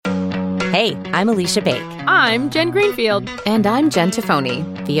Hey, I'm Alicia Bake. I'm Jen Greenfield. And I'm Jen Tafoni.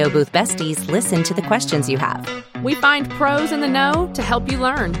 VO Booth Besties listen to the questions you have. We find pros in the know to help you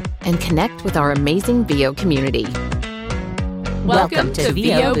learn. And connect with our amazing VO community. Welcome to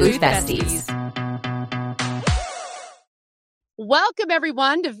VO Booth Besties. Welcome,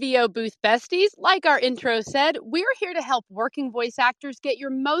 everyone, to VO Booth Besties. Like our intro said, we're here to help working voice actors get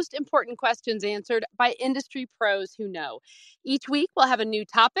your most important questions answered by industry pros who know. Each week, we'll have a new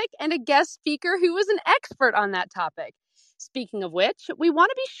topic and a guest speaker who is an expert on that topic. Speaking of which, we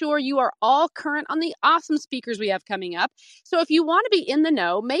want to be sure you are all current on the awesome speakers we have coming up. So if you want to be in the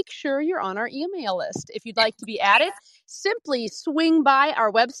know, make sure you're on our email list. If you'd like to be added, simply swing by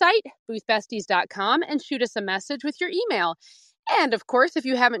our website, boothbesties.com, and shoot us a message with your email. And of course, if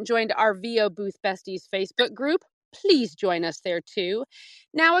you haven't joined our VO Booth Besties Facebook group, please join us there too.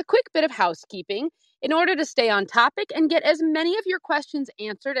 Now, a quick bit of housekeeping. In order to stay on topic and get as many of your questions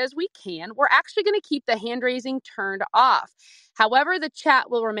answered as we can, we're actually going to keep the hand raising turned off. However, the chat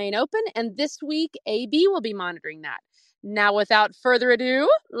will remain open, and this week, AB will be monitoring that. Now, without further ado,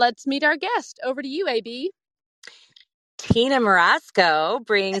 let's meet our guest. Over to you, AB. Tina Morasco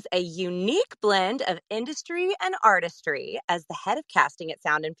brings a unique blend of industry and artistry as the head of casting at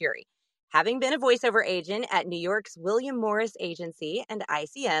Sound and Fury. Having been a voiceover agent at New York's William Morris Agency and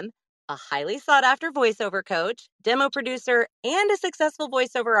ICM, a highly sought-after voiceover coach, demo producer, and a successful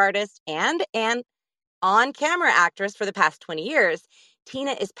voiceover artist and an on-camera actress for the past 20 years,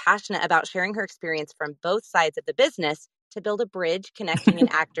 Tina is passionate about sharing her experience from both sides of the business to build a bridge connecting an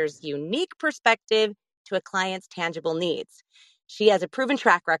actor's unique perspective to a client's tangible needs. She has a proven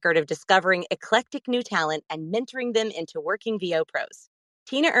track record of discovering eclectic new talent and mentoring them into working VO pros.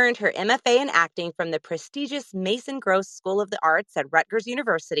 Tina earned her MFA in acting from the prestigious Mason Gross School of the Arts at Rutgers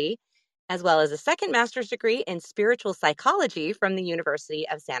University, as well as a second master's degree in spiritual psychology from the University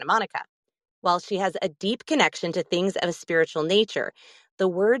of Santa Monica. While she has a deep connection to things of a spiritual nature, the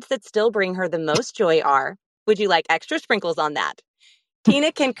words that still bring her the most joy are, "Would you like extra sprinkles on that?"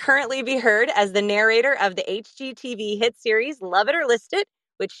 Tina can currently be heard as the narrator of the HGTV hit series Love It or List It,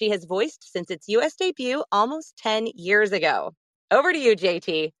 which she has voiced since its U.S. debut almost 10 years ago. Over to you,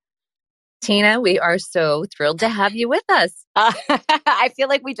 JT. Tina, we are so thrilled to have you with us. I feel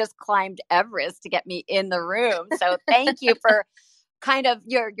like we just climbed Everest to get me in the room. So thank you for kind of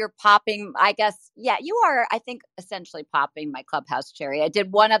you're popping, I guess. Yeah, you are, I think, essentially popping my clubhouse cherry. I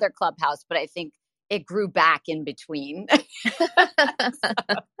did one other clubhouse, but I think it grew back in between.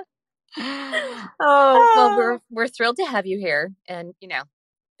 Well, we're thrilled to have you here. And,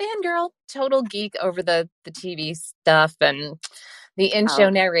 fangirl, total geek over the TV stuff and the in-show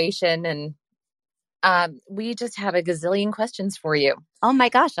narration. And we just have a gazillion questions for you. Oh my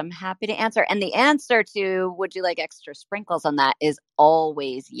gosh, I'm happy to answer. And the answer to would you like extra sprinkles on that is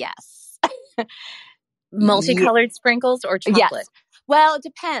always yes. Multicolored sprinkles or chocolate? Yes. Well, it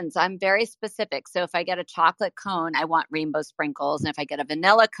depends. I'm very specific. So if I get a chocolate cone, I want rainbow sprinkles. And if I get a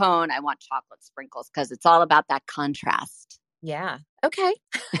vanilla cone, I want chocolate sprinkles because it's all about that contrast. Yeah. Okay.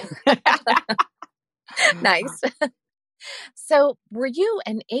 Nice. So were you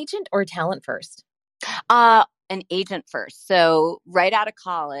an agent or talent first? An agent first. So right out of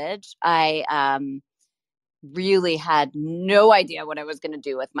college, I really had no idea what I was going to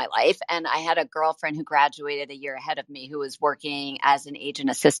do with my life. And I had a girlfriend who graduated a year ahead of me who was working as an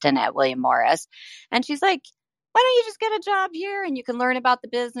agent assistant at William Morris. And she's like, why don't you just get a job here and you can learn about the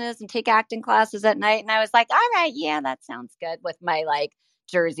business and take acting classes at night? And I was like, all right, yeah, that sounds good, with my like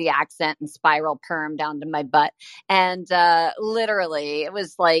Jersey accent and spiral perm down to my butt. And literally, it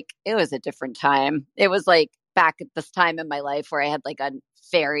was a different time. It was like back at this time in my life where I had like a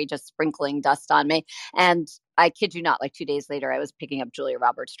fairy just sprinkling dust on me. And I kid you not, like 2 days later, I was picking up Julia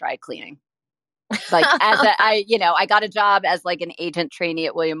Roberts dry cleaning. Like I got a job as like an agent trainee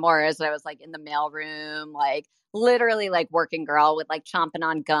at William Morris. And I was like in the mailroom, like literally like working girl with like chomping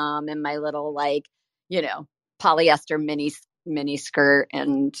on gum and my little like, polyester mini skirt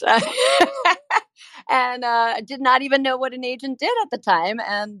and and did not even know what an agent did at the time,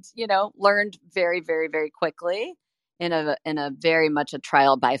 and learned very, very, very quickly in a very much a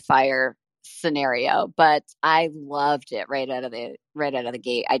trial by fire scenario. But I loved it right out of the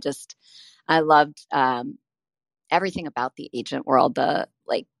gate. I loved everything about the agent world, the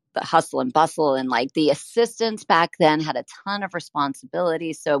hustle and bustle, and like the assistants back then had a ton of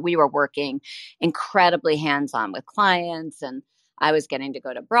responsibility. So we were working incredibly hands-on with clients, and I was getting to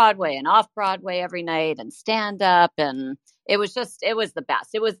go to Broadway and off Broadway every night and stand up. And it was the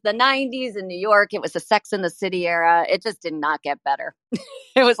best. It was the 90s in New York. It was the Sex and the City era. It just did not get better.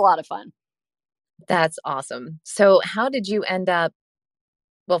 It was a lot of fun. That's awesome. So how did you end up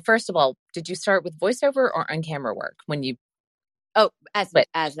Well, first of all, did you start with voiceover or on-camera work when you Oh, quit?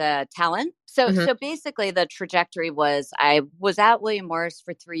 as a talent. So Mhm. so basically the trajectory was I was at William Morris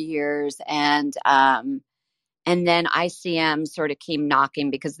for 3 years, and then ICM sort of came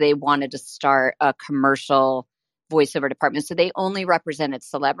knocking because they wanted to start a commercial voiceover department. So they only represented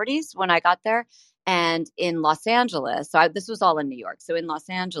celebrities when I got there. And in Los Angeles, this was all in New York. So in Los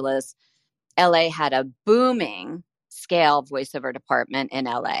Angeles, LA had a booming scale voiceover department in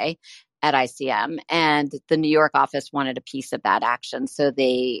LA at ICM, and the New York office wanted a piece of that action. So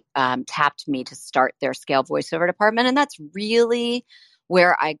they tapped me to start their scale voiceover department. And that's really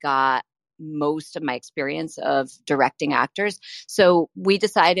where I got most of my experience of directing actors. So we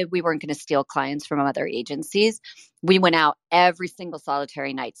decided we weren't going to steal clients from other agencies. We went out every single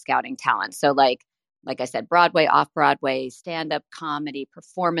solitary night scouting talent. So like I said, Broadway, off Broadway, stand up comedy,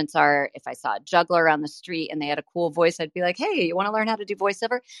 performance art. If I saw a juggler on the street and they had a cool voice, I'd be like, hey, you want to learn how to do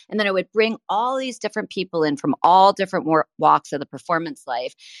voiceover? And then I would bring all these different people in from all different walks of the performance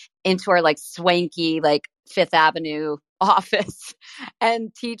life into our like swanky, like Fifth Avenue office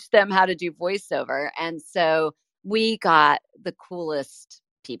and teach them how to do voiceover. And so we got the coolest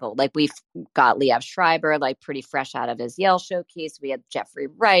people. Like we've got Liev Schreiber, like pretty fresh out of his Yale showcase. We had Jeffrey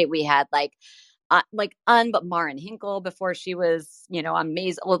Wright. We had but Maren Hinkle before she was,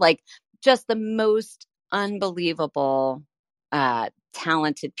 amazing. Like just the most unbelievable,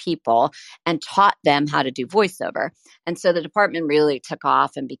 talented people, and taught them how to do voiceover. And so the department really took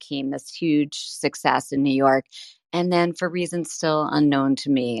off and became this huge success in New York. And then for reasons still unknown to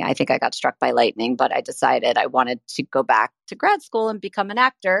me, I think I got struck by lightning, but I decided I wanted to go back to grad school and become an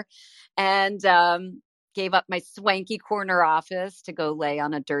actor. And gave up my swanky corner office to go lay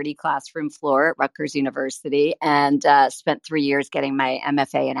on a dirty classroom floor at Rutgers University, and spent 3 years getting my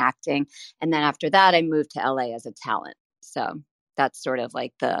MFA in acting. And then after that, I moved to LA as a talent. So that's sort of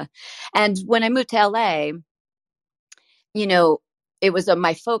like and when I moved to LA, you know, it was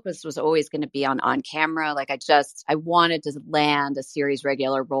my focus was always going to be on camera. Like I wanted to land a series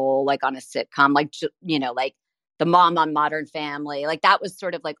regular role, like on a sitcom, like, like the mom on Modern Family. Like that was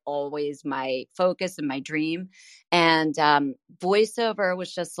sort of like always my focus and my dream. And voiceover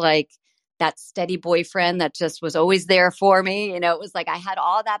was just like that steady boyfriend that just was always there for me. It was like I had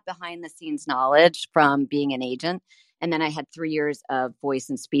all that behind the scenes knowledge from being an agent. And then I had 3 years of voice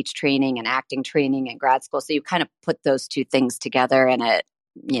and speech training and acting training in grad school. So you kind of put those two things together, and it,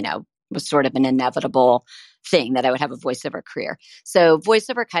 was sort of an inevitable thing that I would have a voiceover career. So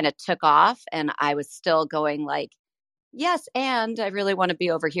voiceover kind of took off, and I was still going like, yes, and I really want to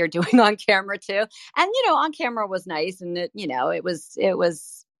be over here doing on camera too. And, on camera was nice, and it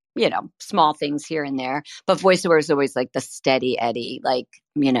was, small things here and there. But voiceover is always like the steady Eddie, like,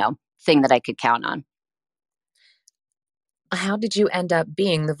 thing that I could count on. How did you end up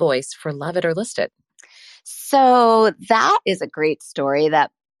being the voice for Love It or List It? So that is a great story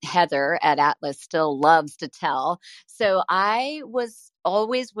that Heather at Atlas still loves to tell. So I was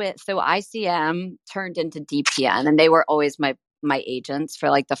always ICM turned into DPN, and they were always my agents for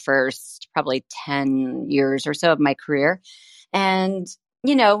like the first probably 10 years or so of my career. And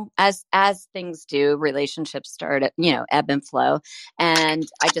as things do, relationships start at, ebb and flow. And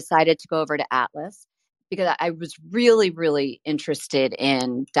I decided to go over to Atlas because I was really, really interested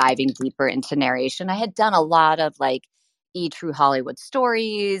in diving deeper into narration. I had done a lot of like True Hollywood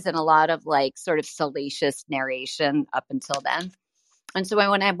Stories and a lot of like sort of salacious narration up until then. And so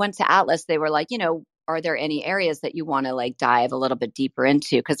when I went to Atlas, they were like, are there any areas that you want to like dive a little bit deeper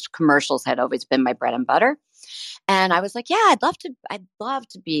into? Because commercials had always been my bread and butter. And I was like, yeah, I'd love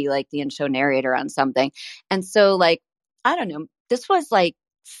to be like the in-show narrator on something. And so like, I don't know, this was like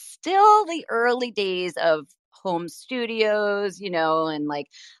still the early days of home studios, and like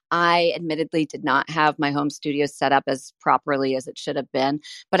I admittedly did not have my home studio set up as properly as it should have been,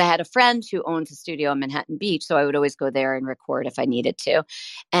 but I had a friend who owns a studio in Manhattan Beach, so I would always go there and record if I needed to.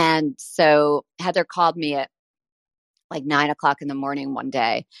 And so Heather called me at like 9 o'clock in the morning one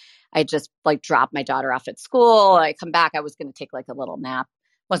day. I just like dropped my daughter off at school. I come back, I was going to take like a little nap,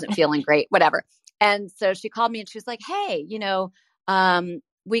 wasn't feeling great, whatever. And so she called me and she was like, hey,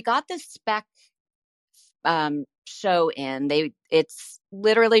 we got this spec show in. It's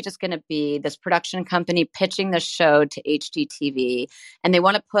literally just going to be this production company pitching the show to HGTV, and they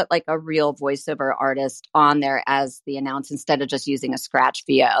want to put like a real voiceover artist on there as the announce instead of just using a scratch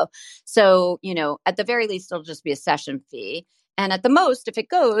VO. So, at the very least, it'll just be a session fee. And at the most, if it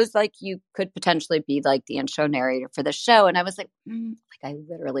goes, like you could potentially be like the in-show narrator for the show. And I was like, I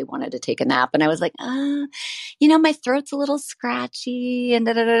literally wanted to take a nap. And I was like, my throat's a little scratchy and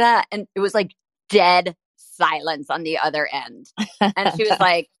da da da da. And it was like dead silence on the other end. And she was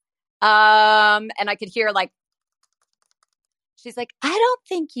like, and I could hear like, she's like, I don't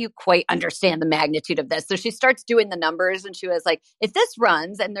think you quite understand the magnitude of this. So she starts doing the numbers and she was like, if this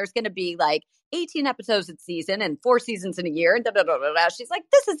runs and there's going to be like 18 episodes a season and 4 seasons in a year, da, da, da, da, da. She's like,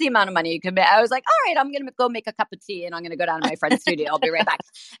 this is the amount of money you can make. I was like, all right, I'm going to go make a cup of tea and I'm going to go down to my friend's studio. I'll be right back.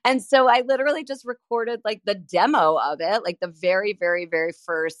 And so I literally just recorded like the demo of it, like the very, very, very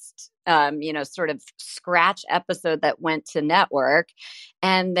first, sort of scratch episode that went to network.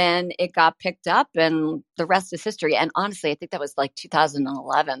 And then it got picked up and the rest is history. And honestly, I think that was like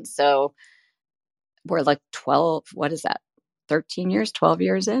 2011. So we're like 12, what is that? 13 years, 12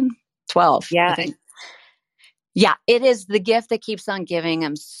 years in? 12, Yeah. I think. Yeah, it is the gift that keeps on giving.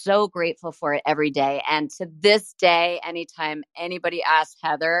 I'm so grateful for it every day. And to this day, anytime anybody asks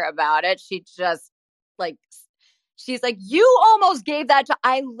Heather about it, she just like, she's like, you almost gave that to,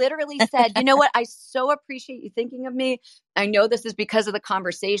 I literally said, you know what? I so appreciate you thinking of me. I know this is because of the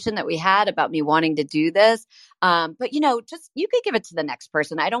conversation that we had about me wanting to do this. But just, you could give it to the next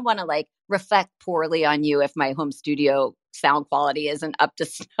person. I don't want to like reflect poorly on you if my home studio sound quality isn't up to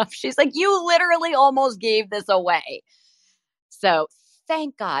snuff. She's like, you literally almost gave this away. So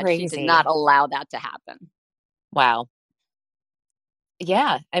thank God she did not allow that to happen. Wow.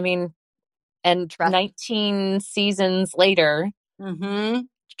 Yeah. I mean, and 19 seasons later. Mm-hmm.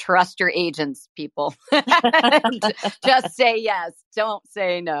 Trust your agents, people. Just say yes. Don't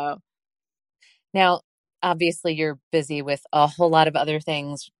say no. Now, obviously, you're busy with a whole lot of other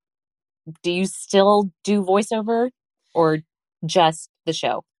things. Do you still do voiceover or just the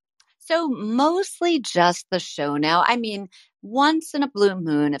show? So mostly just the show now. I mean, once in a blue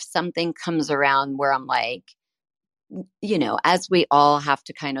moon, if something comes around where I'm like, as we all have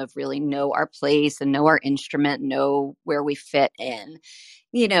to kind of really know our place and know our instrument, know where we fit in,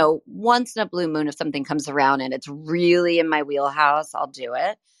 once in a blue moon, if something comes around and it's really in my wheelhouse, I'll do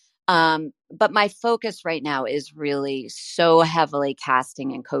it. But my focus right now is really so heavily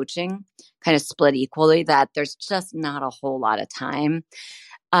casting and coaching, kind of split equally, that there's just not a whole lot of time.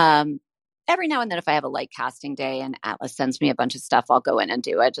 Every now and then, if I have a light casting day and Atlas sends me a bunch of stuff, I'll go in and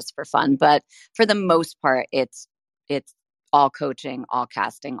do it just for fun. But for the most part, it's all coaching, all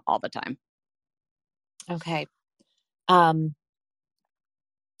casting, all the time. Okay. Now,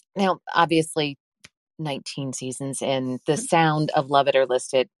 obviously, 19 seasons in, the sound of Love It or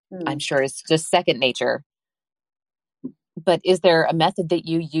List It, I'm sure is just second nature. But is there a method that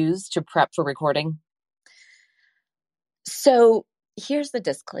you use to prep for recording? So here's the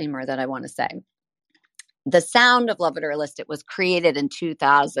disclaimer that I want to say. The sound of Love It or List It was created in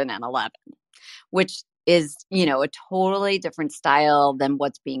 2011, which is, a totally different style than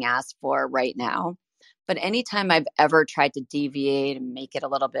what's being asked for right now. But anytime I've ever tried to deviate and make it a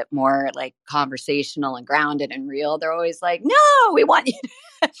little bit more like conversational and grounded and real, they're always like, no, we want you.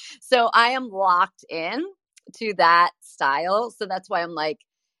 So I am locked in to that style. So that's why I'm like,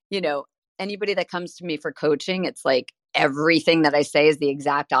 anybody that comes to me for coaching, it's like everything that I say is the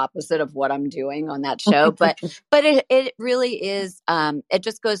exact opposite of what I'm doing on that show. But it really is, it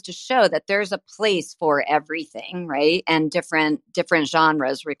just goes to show that there's a place for everything, right? And different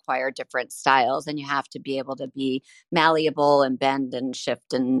genres require different styles, and you have to be able to be malleable and bend and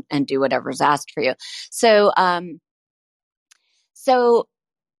shift and do whatever's asked for you. So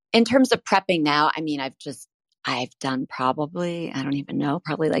in terms of prepping now, I mean, I've done probably, I don't even know,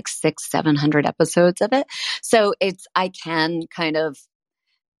 probably like 600-700 episodes of it. So I can kind of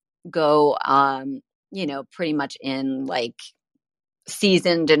go, pretty much in like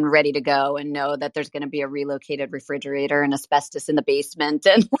seasoned and ready to go and know that there's going to be a relocated refrigerator and asbestos in the basement.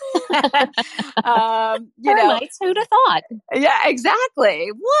 And, Termites, who'd have thought? Yeah,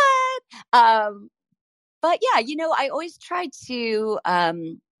 exactly. What? But yeah, I always try to,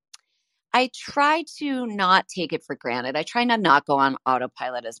 not take it for granted. I try not go on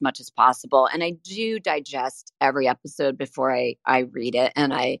autopilot as much as possible. And I do digest every episode before I read it.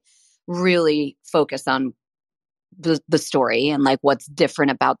 And I really focus on the story and like what's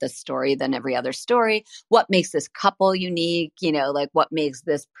different about this story than every other story. What makes this couple unique, like what makes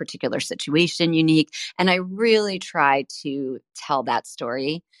this particular situation unique. And I really try to tell that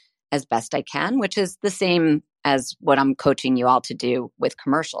story as best I can, which is the same as what I'm coaching you all to do with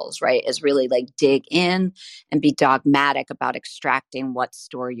commercials, right? Is really like dig in and be dogmatic about extracting what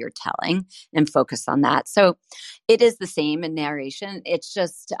story you're telling and focus on that. So it is the same in narration. It's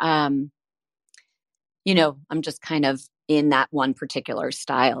just, I'm just kind of in that one particular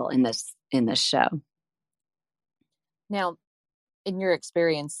style in this show. Now, in your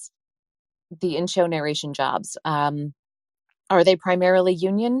experience, the in-show narration jobs, are they primarily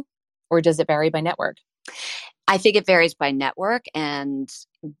union or does it vary by network? I think it varies by network, and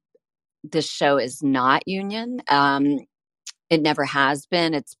this show is not union. It never has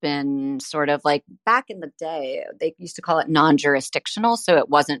been. It's been sort of like back in the day, they used to call it non-jurisdictional. So it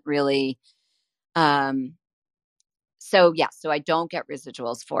wasn't really, so yeah, so I don't get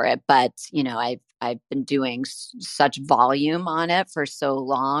residuals for it, but I've been doing such volume on it for so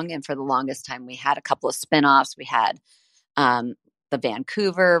long. And for the longest time, we had a couple of spinoffs. We had, the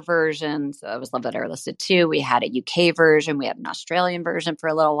Vancouver version. So it was Love Letter Listed too. We had a UK version. We had an Australian version for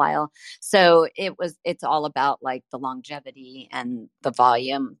a little while. So it's all about like the longevity and the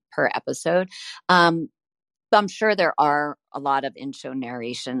volume per episode. But I'm sure there are a lot of in-show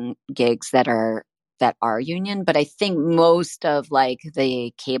narration gigs that are union, but I think most of like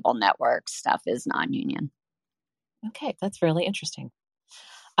the cable network stuff is non-union. Okay, that's really interesting.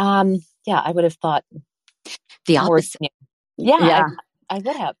 Yeah, I would have thought The more. opposite. Yeah, Yeah. I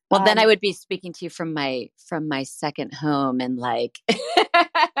would have. Well, then I would be speaking to you from my second home in like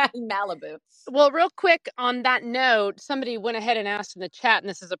Malibu. Well, real quick on that note, somebody went ahead and asked in the chat, and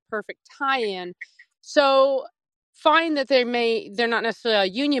this is a perfect tie-in. So, fine that they're not necessarily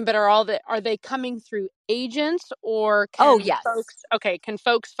a union, but are they coming through agents, or can yes. can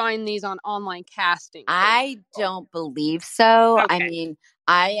folks find these on online casting? I don't believe so. Okay. I mean,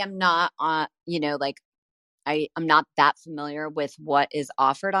 I am not on, I'm not that familiar with what is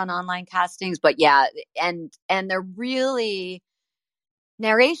offered on online castings, but yeah, and they're really,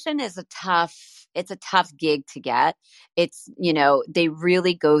 narration is it's a tough gig to get. It's, they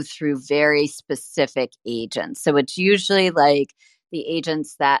really go through very specific agents. So it's usually like the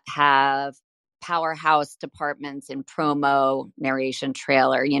agents that have powerhouse departments in promo, narration,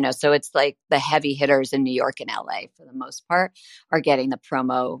 trailer, so it's like the heavy hitters in New York and LA for the most part are getting the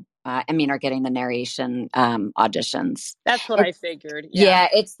promo. Are getting the narration auditions. That's what I figured. Yeah,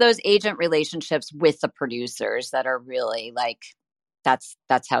 it's those agent relationships with the producers that are really like, that's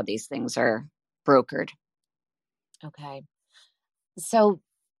how these things are brokered. Okay. So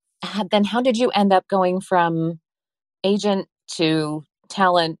then how did you end up going from agent to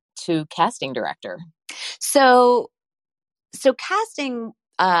talent to casting director? So casting,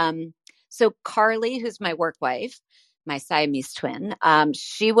 so Carly, who's my work wife, my Siamese twin,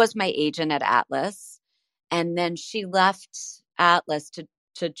 she was my agent at Atlas, and then she left Atlas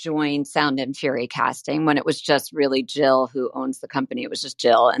to join Sound and Fury Casting when it was just really Jill who owns the company. It was just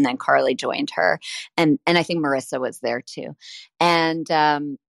Jill, and then Carly joined her, and I think Marissa was there too, and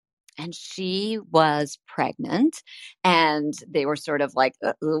she was pregnant, and they were sort of like,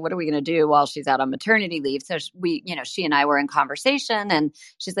 what are we going to do while she's out on maternity leave? So she and I were in conversation, and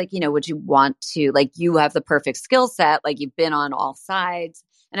she's like, would you want to, like, you have the perfect skill set, like you've been on all sides.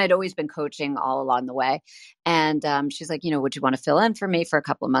 And I'd always been coaching all along the way. And she's like, would you want to fill in for me for a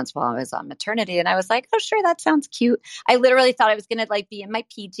couple of months while I was on maternity? And I was like, oh, sure, that sounds cute. I literally thought I was going to like be in my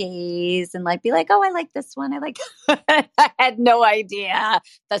PJs and like be like, oh, I like this one. I like, I had no idea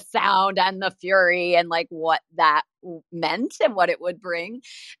the sound and the fury and like what that meant and what it would bring.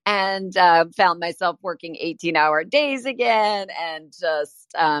 And found myself working 18-hour days again. And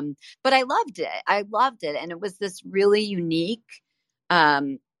just, but I loved it. And it was this really unique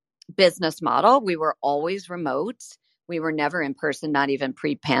business model. We were always remote. We were never in person, not even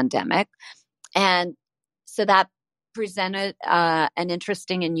pre-pandemic. And so that presented an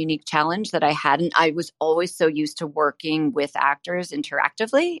interesting and unique challenge that I was always so used to working with actors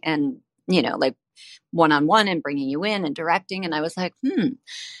interactively and, like one-on-one and bringing you in and directing. And I was like,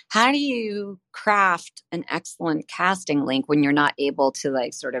 how do you craft an excellent casting link when you're not able to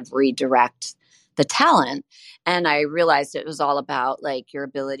like sort of redirect the talent? And I realized it was all about like your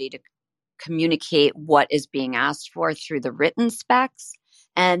ability to communicate what is being asked for through the written specs,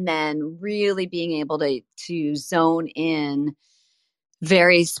 and then really being able to zone in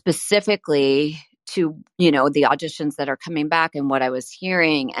very specifically to, the auditions that are coming back and what I was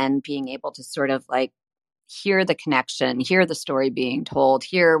hearing, and being able to sort of like hear the connection, hear the story being told,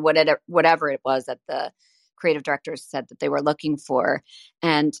 hear whatever it was that the creative directors said that they were looking for,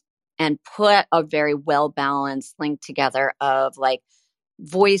 and put a very well-balanced link together of like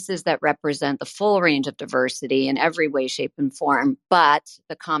voices that represent the full range of diversity in every way, shape, and form. But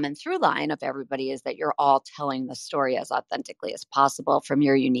the common through line of everybody is that you're all telling the story as authentically as possible from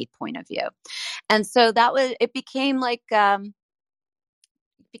your unique point of view. And so it became like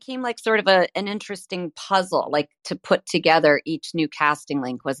sort of an interesting puzzle, like to put together. Each new casting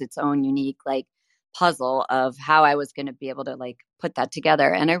link was its own unique like puzzle of how I was going to be able to like put that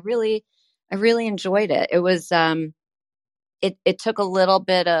together. And I really enjoyed it. It was, it took a little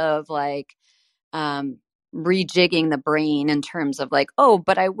bit of like rejigging the brain in terms of like, oh,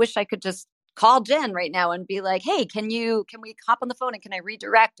 but I wish I could just call Jen right now and be like, hey, can we hop on the phone and can I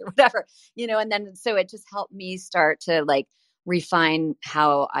redirect or whatever, and then, so it just helped me start to like refine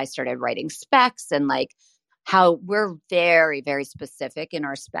how I started writing specs and like how we're very, very specific in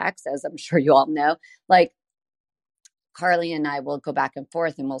our specs, as I'm sure you all know. Like Carly and I will go back and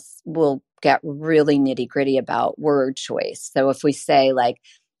forth and we'll get really nitty gritty about word choice. So if we say like,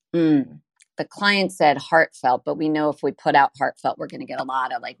 the client said heartfelt, but we know if we put out heartfelt, we're going to get a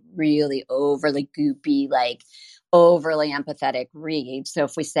lot of like really overly goopy, like overly empathetic read. So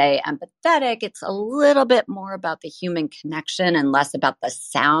if we say empathetic, it's a little bit more about the human connection and less about the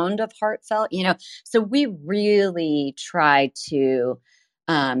sound of heartfelt, So we really try to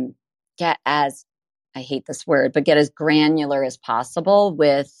get as, I hate this word, but get as granular as possible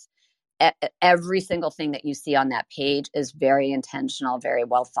with every single thing that you see on that page is very intentional, very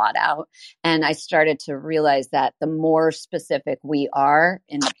well thought out. And I started to realize that the more specific we are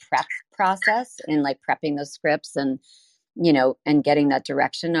in the prep process, in like prepping those scripts and, and getting that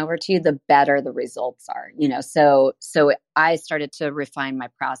direction over to you, the better the results are, so I started to refine my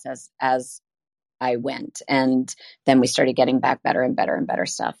process as I went. And then we started getting back better and better and better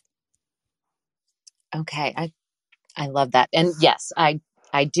stuff. Okay. I love that. And yes,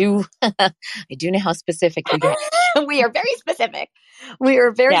 I do, I do know how specific you get. We are very specific. We are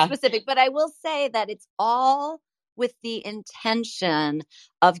very specific, but I will say that it's all with the intention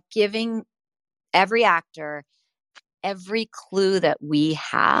of giving every actor every clue that we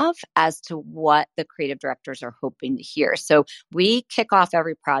have as to what the creative directors are hoping to hear. So we kick off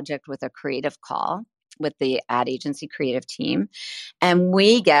every project with a creative call with the ad agency creative team, and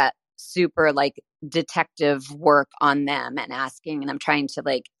we get super like detective work on them and asking, and I'm trying to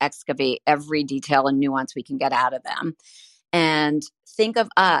like excavate every detail and nuance we can get out of them. And think of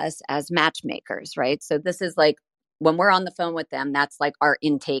us as matchmakers, right? So this is like when we're on the phone with them, that's like our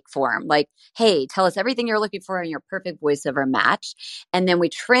intake form. Like, hey, tell us everything you're looking for in your perfect voiceover match. And then we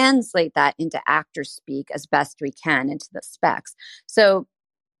translate that into actor speak as best we can into the specs. So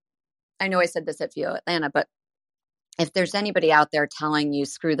I know I said this at VO Atlanta, but if there's anybody out there telling you,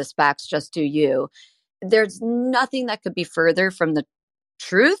 screw the specs, just do you, there's nothing that could be further from the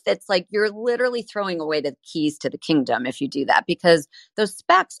truth. It's like you're literally throwing away the keys to the kingdom if you do that, because those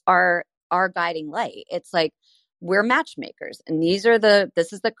specs are our guiding light. It's like we're matchmakers, and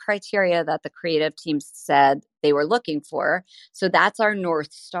this is the criteria that the creative team said they were looking for. So that's our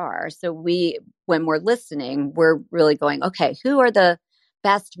North Star. So when we're listening, we're really going, okay, who are the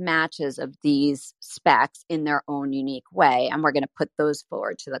best matches of these specs in their own unique way, and we're going to put those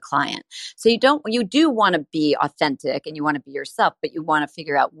forward to the client. So you do want to be authentic and you want to be yourself, but you want to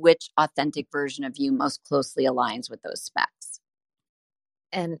figure out which authentic version of you most closely aligns with those specs.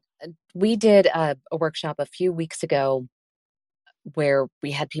 And we did a workshop a few weeks ago where we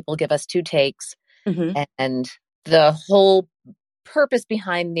had people give us 2 takes, and the whole purpose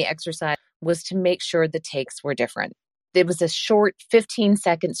behind the exercise was to make sure the takes were different. It was a short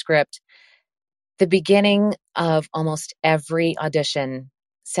 15-second script. The beginning of almost every audition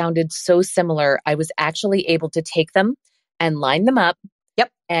sounded so similar. I was actually able to take them and line them up.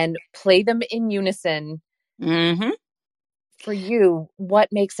 Yep. And play them in unison. For you, what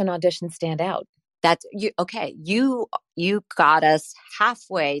makes an audition stand out? That's you. Okay. You got us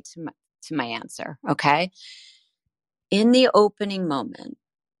halfway to my answer. Okay. In the opening moment,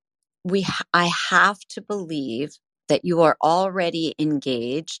 I have to believe that you are already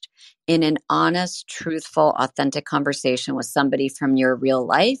engaged in an honest, truthful, authentic conversation with somebody from your real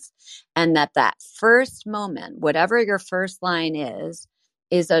life. And that first moment, whatever your first line is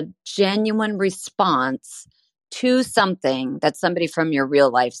a genuine response to something that somebody from your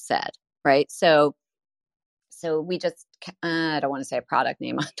real life said, right? So we just, I don't want to say a product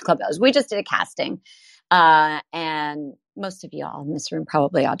name on Clubhouse. We just did a casting. And most of y'all in this room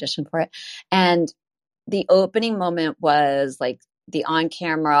probably auditioned for it. And the opening moment was like the on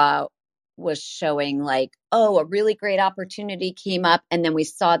camera was showing like, oh, a really great opportunity came up. And then we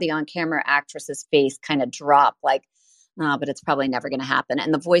saw the on camera actress's face kind of drop like, oh, but it's probably never going to happen.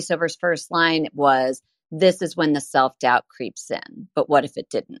 And the voiceover's first line was, this is when the self-doubt creeps in. But what if it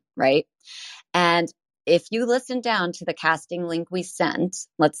didn't? Right. And if you listen down to the casting link we sent,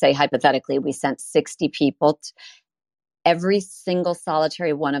 let's say hypothetically, we sent 60 people. Every single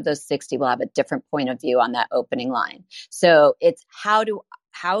solitary one of those 60 will have a different point of view on that opening line. So it's how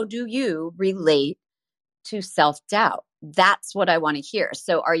do you relate to self-doubt? That's what I want to hear.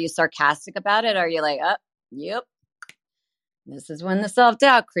 So are you sarcastic about it? Are you like, oh, yep, this is when the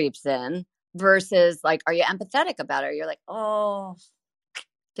self-doubt creeps in? Versus like, are you empathetic about it? You're like, oh,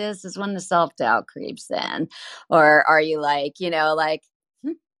 this is when the self-doubt creeps in. Or are you like, like,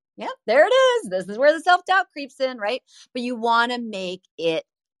 Yep, there it is. This is where the self-doubt creeps in, right? But you want to make it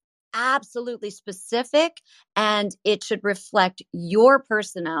absolutely specific, and it should reflect your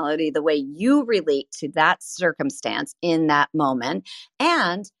personality, the way you relate to that circumstance in that moment.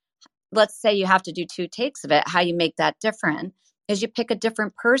 And let's say you have to do 2 takes of it, how you make that different is you pick a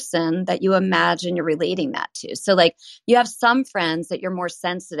different person that you imagine you're relating that to. So like you have some friends that you're more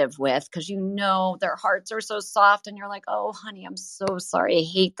sensitive with because you know their hearts are so soft and you're like, oh, honey, I'm so sorry. I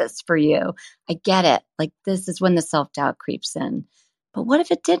hate this for you. I get it. Like this is when the self-doubt creeps in. But what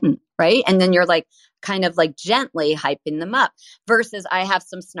if it didn't? Right. And then you're like kind of like gently hyping them up versus I have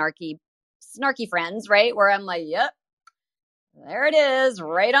some snarky friends, right? Where I'm like, yep, there it is,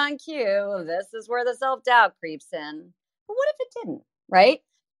 right on cue. This is where the self-doubt creeps in. But what if it didn't, right?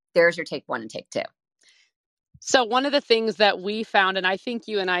 There's your take 1 and take 2. So one of the things that we found, and I think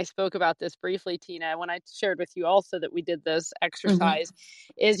you and I spoke about this briefly, Tina, when I shared with you also that we did this exercise,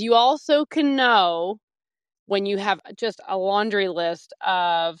 is you also can know when you have just a laundry list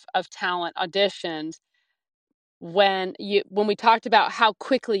of talent auditions, when we talked about how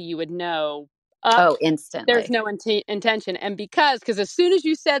quickly you would know Instantly. there's no intention. And because as soon as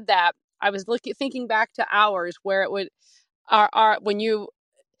you said that, I was thinking back to ours where it would when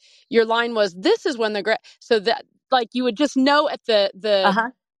your line was, this is when so that like you would just know at the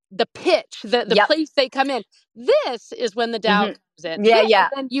pitch, the place they come in, this is when the doubt comes in. Yeah.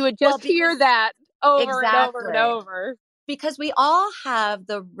 And then you would just hear that over and over and over. Because we all have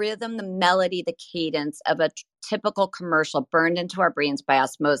the rhythm, the melody, the cadence of a typical commercial burned into our brains by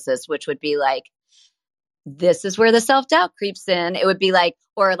osmosis, which would be like, this is where the self-doubt creeps in. It would be like,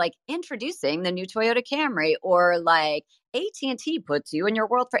 or like introducing the new Toyota Camry, or like AT&T puts you in your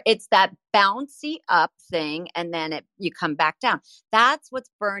world. It's that bouncy up thing. And then you come back down. That's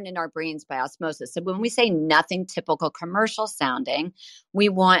what's burned in our brains by osmosis. So when we say nothing typical commercial sounding, we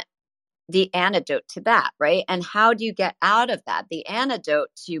want the antidote to that, right? And how do you get out of that? The antidote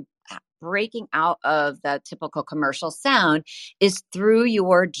to breaking out of the typical commercial sound is through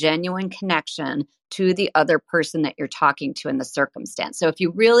your genuine connection to the other person that you're talking to in the circumstance. So if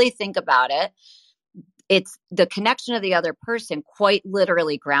you really think about it, it's the connection of the other person quite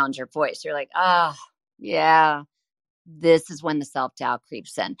literally grounds your voice. You're like, oh, yeah, this is when the self-doubt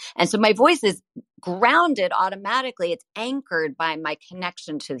creeps in. And so my voice is grounded automatically. It's anchored by my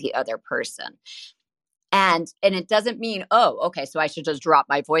connection to the other person. And it doesn't mean, oh, okay, so I should just drop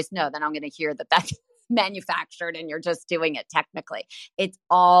my voice. No, then I'm going to hear that that's manufactured and you're just doing it technically. It's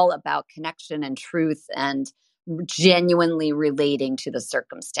all about connection and truth and genuinely relating to the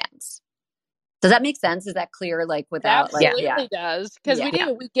circumstance. Does that make sense? Is that clear? Like without Absolutely does. Because we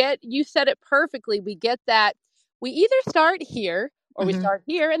do. We get, you said it perfectly. We get that we either start here or we start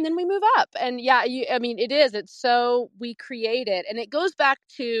here and then we move up. And it's so we create it. And it goes back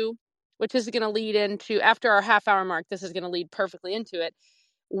to, which is going to lead into, after our half-hour mark, this is going to lead perfectly into it.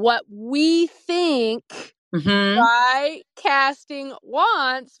 What we think right casting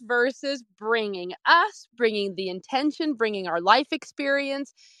wants versus bringing the intention, bringing our life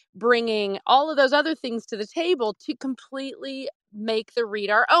experience, bringing all of those other things to the table to completely make the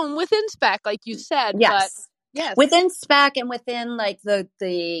read our own within spec, like you said. Yes. But yes, within spec and within like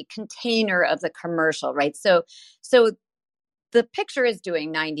the container of the commercial, right? So the picture is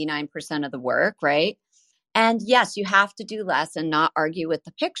doing 99% of the work, right? And yes, you have to do less and not argue with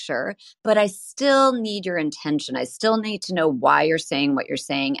the picture, but I still need your intention. I still need to know why you're saying what you're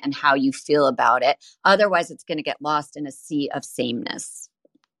saying and how you feel about it. Otherwise, it's going to get lost in a sea of sameness.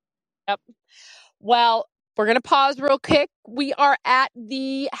 Yep. Well, we're going to pause real quick. We are at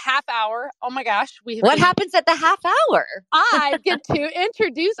the half hour. Oh my gosh. What happens at the half hour? I get to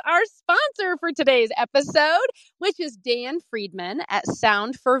introduce our sponsor for today's episode, which is Dan Friedman at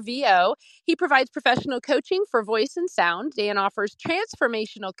Sound for VO. He provides professional coaching for voice and sound. Dan offers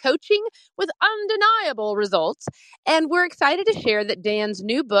transformational coaching with undeniable results. And we're excited to share that Dan's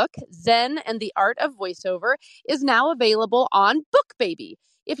new book, Zen and the Art of Voiceover, is now available on BookBaby.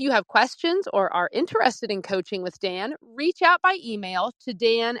 If you have questions or are interested in coaching with Dan, reach out by email to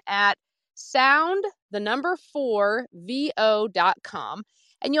Dan at sound4vo.com.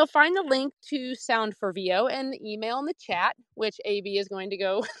 And you'll find the link to Sound for VO and the email in the chat, which AB is going to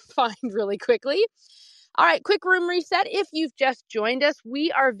go find really quickly. All right, quick room reset. If you've just joined us,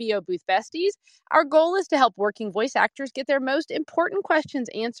 we are VO Booth Besties. Our goal is to help working voice actors get their most important questions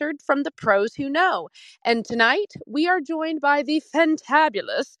answered from the pros who know. And tonight, we are joined by the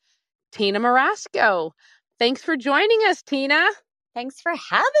fantabulous Tina Morasco. Thanks for joining us, Tina. Thanks for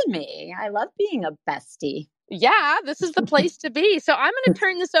having me. I love being a bestie. Yeah, this is the place to be. So I'm going to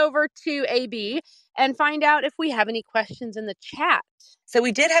turn this over to AB and find out if we have any questions in the chat. So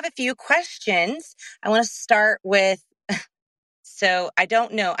we did have a few questions. I want to start with, so I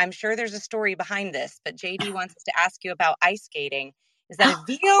don't know, I'm sure there's a story behind this, but JD wants us to ask you about ice skating. Is that a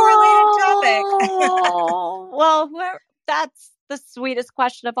VO-related topic? Well, that's the sweetest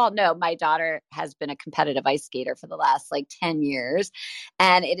question of all. No, my daughter has been a competitive ice skater for the last 10 years.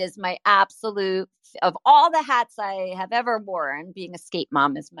 And it is my absolute, of all the hats I have ever worn, being a skate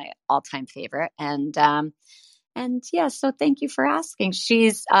mom is my all-time favorite. And yeah, so thank you for asking.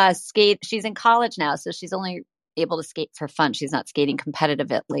 She's she's in college now, so she's only able to skate for fun. She's not skating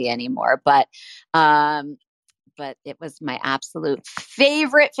competitively anymore, but it was my absolute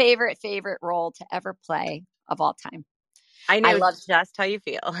favorite role to ever play of all time. I know just how you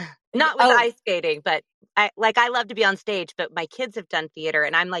feel. Not with ice skating, but I love to be on stage, but my kids have done theater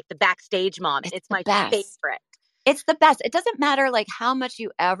and I'm like the backstage mom. It's my favorite. It's the best. It doesn't matter how much you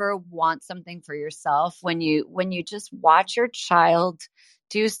ever want something for yourself when you just watch your child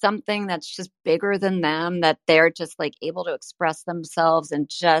do something that's just bigger than them, that they're just able to express themselves and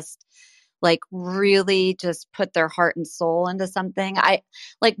just really just put their heart and soul into something.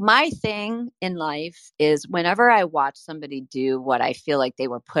 My thing in life is whenever I watch somebody do what I feel like they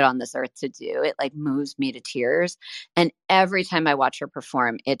were put on this earth to do, it moves me to tears. And every time I watch her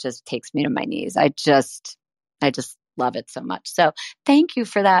perform, it just takes me to my knees. I just love it so much. So thank you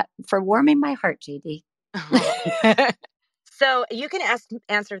for that, for warming my heart, JD. So you can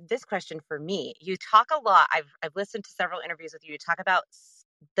answer this question for me. You talk a lot. I've listened to several interviews with you. You talk about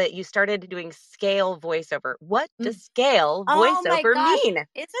that you started doing scale voiceover. What does scale voiceover mean?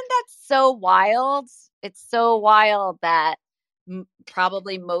 Isn't that so wild? It's so wild that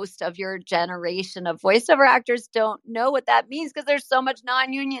probably most of your generation of voiceover actors don't know what that means because there's so much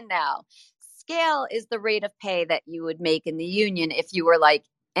non-union now. Scale is the rate of pay that you would make in the union if you were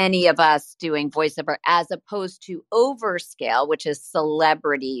any of us doing voiceover, as opposed to overscale, which is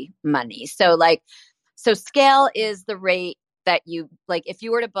celebrity money. So scale is the rate that you if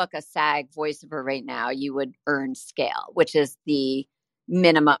you were to book a SAG voiceover right now, you would earn scale, which is the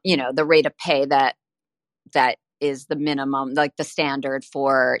minimum, the rate of pay that is the minimum, the standard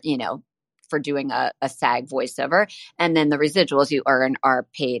for, for doing a SAG voiceover. And then the residuals you earn are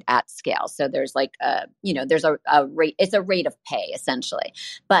paid at scale. So there's there's a rate, it's a rate of pay essentially.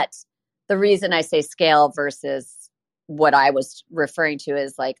 But the reason I say scale versus what I was referring to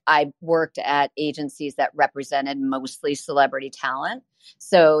is I worked at agencies that represented mostly celebrity talent.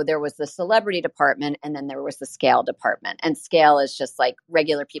 So there was the celebrity department and then there was the scale department. And scale is just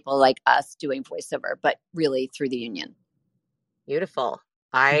regular people like us doing voiceover, but really through the union. Beautiful.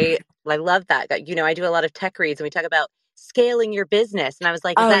 I love that. I do a lot of tech reads and we talk about scaling your business. And I was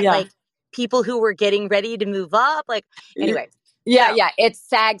like, is that people who were getting ready to move up? Anyway. Yeah. It's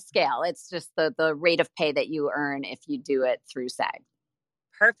SAG scale. It's just the rate of pay that you earn if you do it through SAG.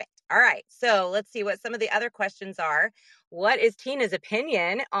 Perfect. All right. So let's see what some of the other questions are. What is Tina's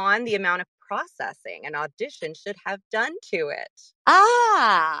opinion on the amount of processing an audition should have done to it?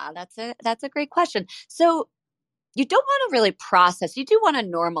 That's a great question. So you don't want to really process. You do want to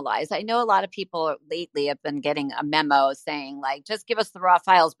normalize. I know a lot of people lately have been getting a memo saying just give us the raw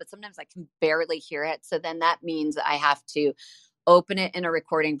files, but sometimes I can barely hear it. So then that means I have to open it in a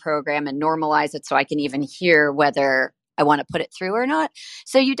recording program and normalize it so I can even hear whether I want to put it through or not.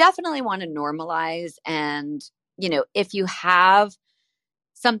 So you definitely want to normalize. And, if you have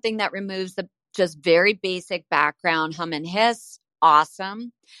something that removes the just very basic background hum and hiss,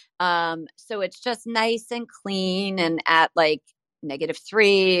 awesome. So it's just nice and clean and at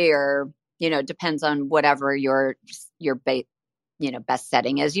 -3 or, depends on whatever your best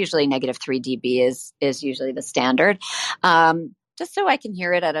setting is. Usually -3 dB is usually the standard. Just so I can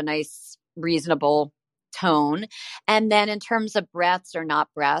hear it at a nice, reasonable tone. And then in terms of breaths or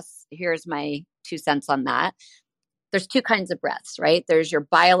not breaths, here's my 2 cents on that. There's 2 kinds of breaths, right? There's your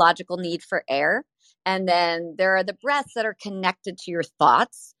biological need for air. And then there are the breaths that are connected to your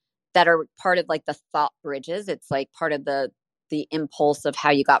thoughts that are part of the thought bridges. It's part of the impulse of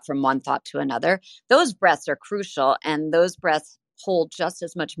how you got from one thought to another. Those breaths are crucial. And those breaths hold just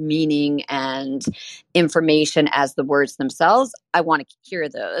as much meaning and information as the words themselves. I want to hear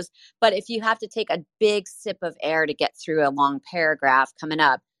those. But if you have to take a big sip of air to get through a long paragraph coming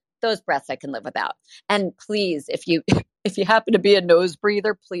up, those breaths I can live without. And please, if you happen to be a nose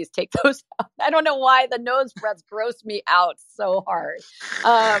breather, please take those out. I don't know why the nose breaths gross me out so hard.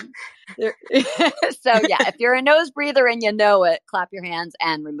 So yeah, if you're a nose breather and you know it, clap your hands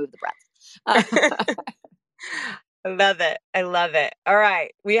and remove the breaths. I love it. I love it. All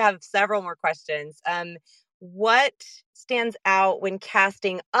right. We have several more questions. what stands out when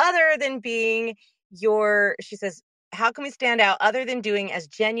casting other than being she says, how can we stand out other than doing as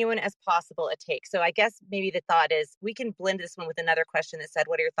genuine as possible a take? So I guess maybe the thought is we can blend this one with another question that said,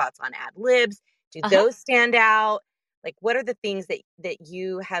 what are your thoughts on ad libs? Do those stand out? Like, what are the things that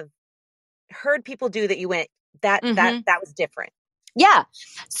you have heard people do that you went, that was different? Yeah.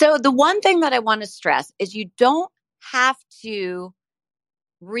 So the one thing that I want to stress is you don't have to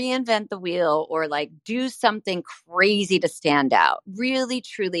reinvent the wheel or like do something crazy to stand out. Really,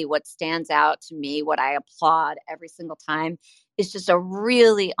 truly, what stands out to me, what I applaud every single time, is just a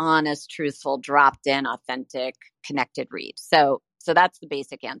really honest, truthful, dropped in, authentic, connected read. So that's the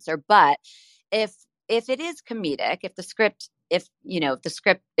basic answer. But if it is comedic,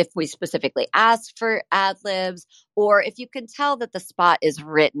 if we specifically ask for ad libs, or if you can tell that the spot is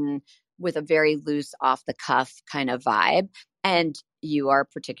written with a very loose, off the cuff kind of vibe, and you are a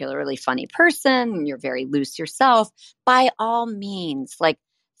particularly funny person and you're very loose yourself, by all means, like,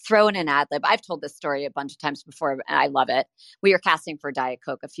 throw in an ad lib. I've told this story a bunch of times before, and I love it. We were casting for Diet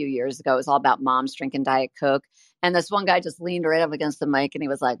Coke a few years ago. It was all about moms drinking Diet Coke. And this one guy just leaned right up against the mic and he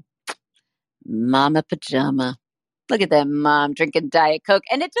was like, "Mama pajama. Look at that mom drinking Diet Coke."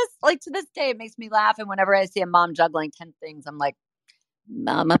 And it just, like, to this day, it makes me laugh. And whenever I see a mom juggling 10 things, I'm like,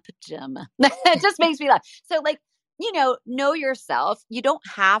 "Mama pajama." It just makes me laugh. So, like, know yourself. You don't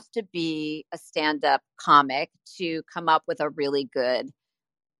have to be a stand-up comic to come up with a really good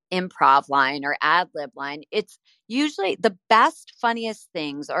improv line or ad lib line. It's usually the best, funniest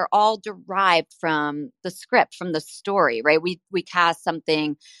things are all derived from the script, from the story, right? We cast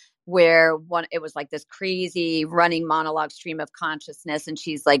something where it was like this crazy running monologue stream of consciousness, and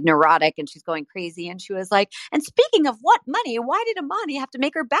she's like neurotic and she's going crazy, and she was like, "And speaking of what money, why did Amani have to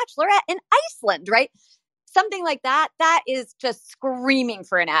make her bachelorette in Iceland?" Right? Something like that. That is just screaming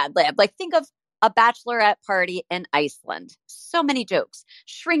for an ad lib. Like, think of a bachelorette party in Iceland. So many jokes,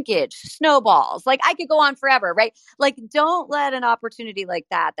 shrinkage, snowballs. Like, I could go on forever, right? Like, don't let an opportunity like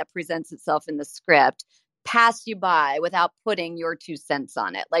that presents itself in the script pass you by without putting your 2 cents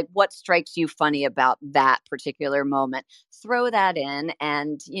on it. Like, what strikes you funny about that particular moment? Throw that in,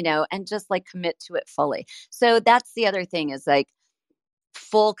 and just like commit to it fully. So that's the other thing, is like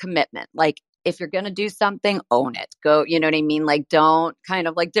full commitment. Like, if you're going to do something, own it. Go, you know what I mean? Like, don't kind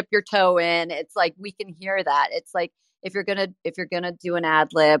of like dip your toe in. It's like, we can hear that. It's like, if you're going to do an ad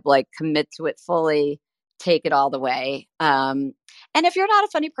lib, like, commit to it fully, take it all the way. And if you're not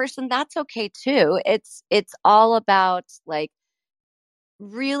a funny person, that's okay too. It's all about, like,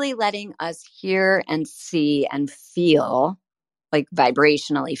 really letting us hear and see and feel, like,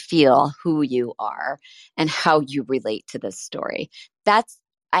 vibrationally feel who you are and how you relate to this story.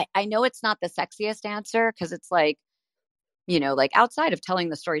 I know it's not the sexiest answer, because it's like, like, outside of telling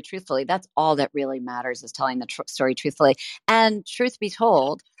the story truthfully, that's all that really matters, is telling the story truthfully. And truth be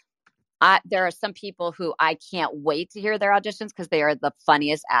told, there are some people who I can't wait to hear their auditions, because they are the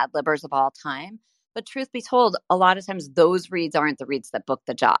funniest ad libbers of all time. But truth be told, a lot of times those reads aren't the reads that book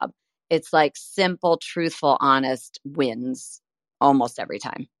the job. It's like simple, truthful, honest wins almost every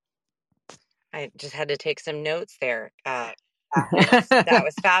time. I just had to take some notes there. That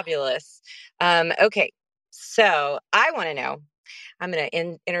was fabulous. Okay, so I want to know, I'm going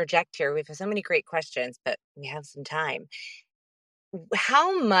to interject here. We've had so many great questions, but we have some time.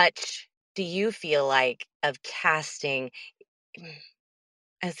 How much do you feel like of casting,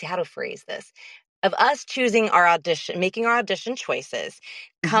 let's see how to phrase this, of us choosing our audition, making our audition choices,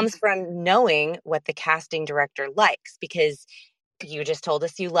 comes from knowing what the casting director likes? Because you just told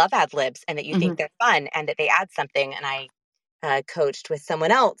us you love ad libs and that you think they're fun and that they add something. And I coached with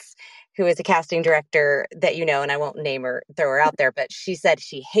someone else who is a casting director that and I won't name her, throw her out there, but she said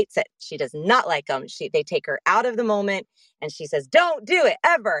she hates it. She does not like them. They take her out of the moment, and she says, "Don't do it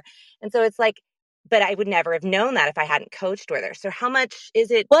ever." And so it's like, but I would never have known that if I hadn't coached with her. So how much is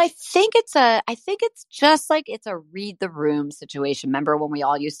it? Well, I think it's just like, it's a read the room situation. Remember when we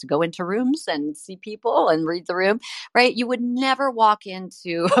all used to go into rooms and see people and read the room, right? You would never walk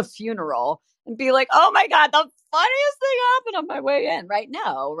into a funeral and be like, "Oh my God, the funniest thing happened on my way in," right?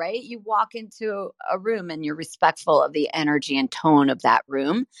 No, right? You walk into a room and you're respectful of the energy and tone of that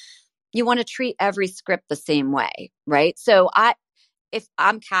room. You want to treat every script the same way, right? So if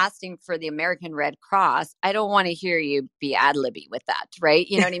I'm casting for the American Red Cross, I don't want to hear you be ad-libby with that, right?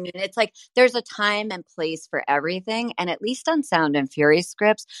 You know what I mean? It's like, there's a time and place for everything. And at least on Sound and Fury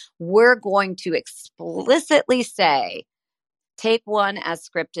scripts, we're going to explicitly say, take one as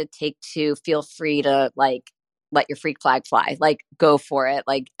scripted, take two, feel free to, like, let your freak flag fly, like, go for it,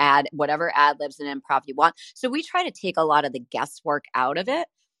 like, add whatever ad libs and improv you want. So we try to take a lot of the guesswork out of it.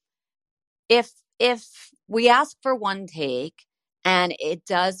 If if we ask for one take and it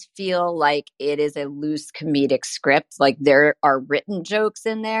does feel like it is a loose comedic script, like there are written jokes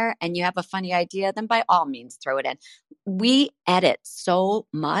in there and you have a funny idea, then by all means throw it in. We edit so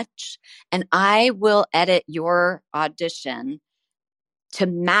much, and I will edit your audition to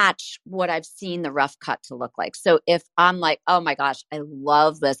match what I've seen the rough cut to look like. So if I'm like, oh my gosh, I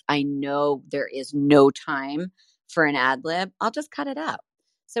love this, I know there is no time for an ad lib, I'll just cut it out.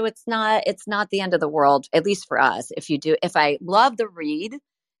 So it's not the end of the world, at least for us. If I love the read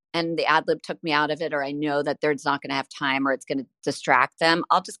and the ad lib took me out of it, or I know that there's not going to have time or it's going to distract them,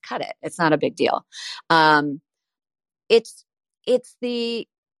 I'll just cut it. It's not a big deal. It's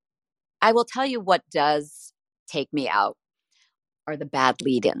I will tell you what does take me out are the bad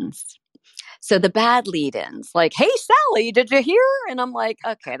lead-ins. So the bad lead-ins, like, hey, Sally, did you hear? And I'm like,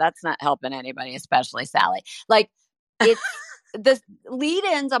 okay, that's not helping anybody, especially Sally. Like, it's the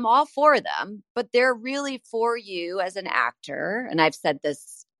lead-ins, I'm all for them, but they're really for you as an actor. And I've said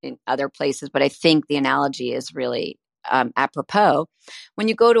this in other places, but I think the analogy is really apropos. When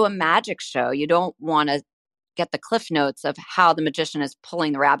you go to a magic show, you don't want to get the cliff notes of how the magician is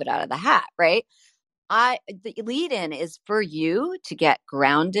pulling the rabbit out of the hat, right? The lead in is for you to get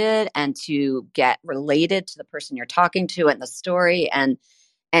grounded and to get related to the person you're talking to and the story, and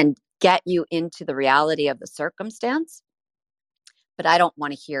get you into the reality of the circumstance. But I don't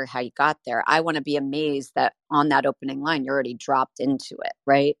want to hear how you got there. I want to be amazed that on that opening line, you're already dropped into it.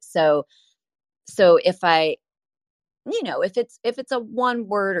 Right. So if if it's a 1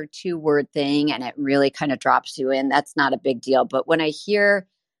 word or 2 word thing and it really kind of drops you in, that's not a big deal. But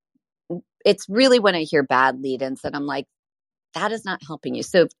it's really when I hear bad lead-ins that I'm like, that is not helping you.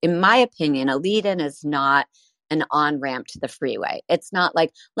 So in my opinion, a lead-in is not an on-ramp to the freeway. It's not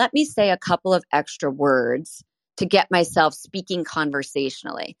like, let me say a couple of extra words to get myself speaking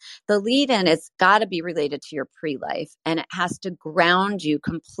conversationally. The lead-in has got to be related to your pre-life, and it has to ground you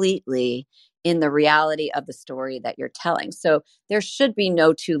completely in the reality of the story that you're telling. So there should be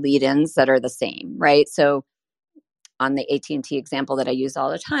no 2 lead-ins that are the same, right? So on the AT&T example that I use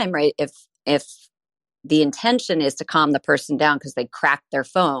all the time, right? If the intention is to calm the person down because they cracked their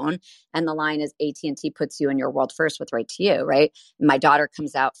phone, and the line is AT&T puts you in your world first with right to you, right? My daughter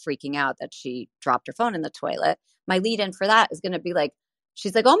comes out freaking out that she dropped her phone in the toilet. My lead in for that is going to be like,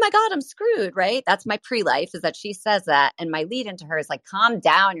 she's like, oh my God, I'm screwed, right? That's my pre-life, is that she says that. And my lead into her is like, calm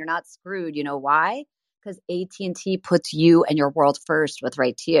down, you're not screwed. You know why? Because AT&T puts you and your world first with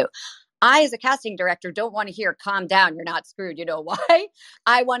right to you. I, as a casting director, don't want to hear calm down, you're not screwed. You know why?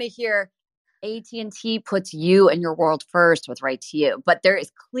 I want to hear AT&T puts you and your world first with right to you. But there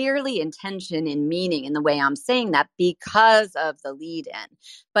is clearly intention and meaning in the way I'm saying that because of the lead in.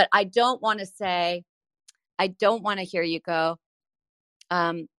 But I don't want to hear you go,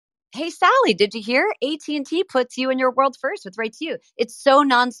 hey, Sally, did you hear? AT&T puts you and your world first with right to you. It's so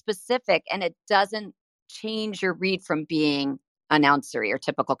non-specific, and it doesn't change your read from being announcery or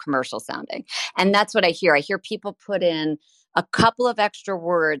typical commercial sounding. And that's what I hear. I hear people put in a couple of extra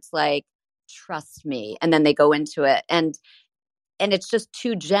words like, trust me, and then they go into it. And it's just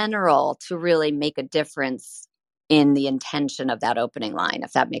too general to really make a difference in the intention of that opening line,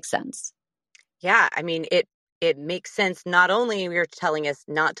 if that makes sense. Yeah, I mean, it makes sense. Not only you're telling us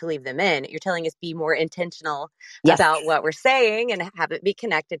not to leave them in, you're telling us be more intentional about what we're saying and have it be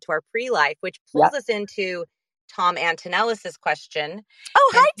connected to our pre-life, which pulls us into Tom Antonellis's question.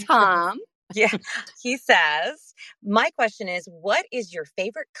 Oh, hi, Tom. Yeah, he says, my question is, what is your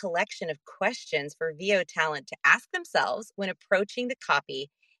favorite collection of questions for VO talent to ask themselves when approaching the copy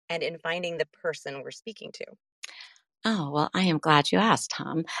and in finding the person we're speaking to? Oh, well, I am glad you asked,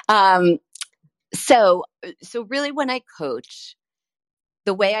 Tom. So really when I coach,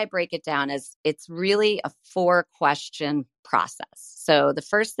 the way I break it down is it's really a 4-question process. So the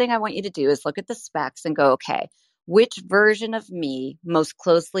first thing I want you to do is look at the specs and go, okay, which version of me most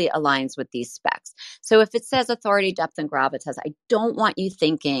closely aligns with these specs? So if it says authority, depth, and gravitas, I don't want you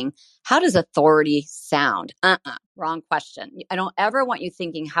thinking, how does authority sound? Wrong question. I don't ever want you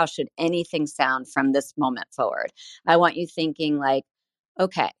thinking, how should anything sound from this moment forward? I want you thinking like,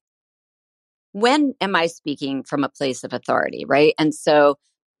 okay, when am I speaking from a place of authority, right? And so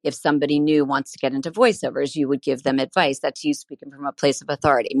if somebody new wants to get into voiceovers, you would give them advice. That's you speaking from a place of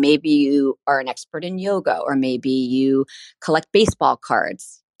authority. Maybe you are an expert in yoga, or maybe you collect baseball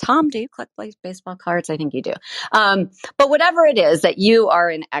cards. Tom, do you collect baseball cards? I think you do. But whatever it is that you are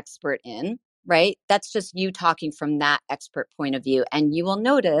an expert in, right? That's just you talking from that expert point of view. And you will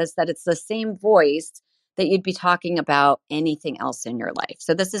notice that it's the same voice that you'd be talking about anything else in your life.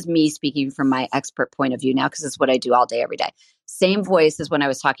 So this is me speaking from my expert point of view now, because it's what I do all day, every day. Same voice as when I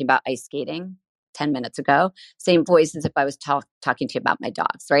was talking about ice skating. 10 minutes ago. Same voice as if I was talking to you about my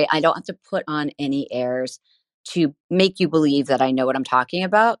dogs, right? I don't have to put on any airs to make you believe that I know what I'm talking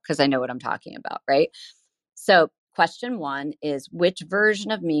about, because I know what I'm talking about, right? So question one is, which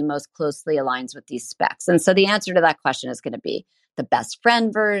version of me most closely aligns with these specs? And so the answer to that question is going to be the best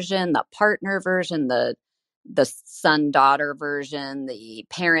friend version, the partner version, the son-daughter version, the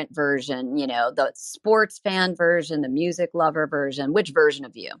parent version, the sports fan version, the music lover version. Which version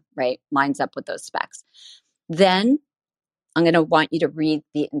of you, right, lines up with those specs? Then I'm going to want you to read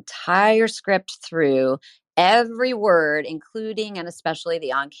the entire script through, every word, including and especially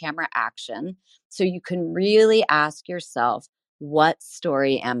the on-camera action, so you can really ask yourself, what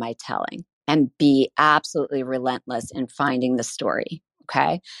story am I telling? And be absolutely relentless in finding the story.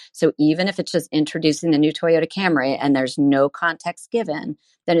 Okay. So even if it's just introducing the new Toyota Camry and there's no context given,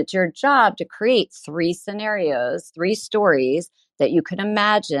 then it's your job to create 3 scenarios, 3 stories that you could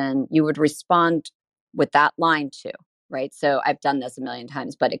imagine you would respond with that line to. Right. So I've done this a million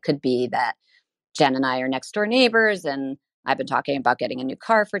times, but it could be that Jen and I are next door neighbors, and I've been talking about getting a new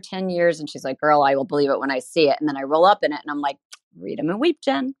car for 10 years. And she's like, girl, I will believe it when I see it. And then I roll up in it and I'm like, read them and weep,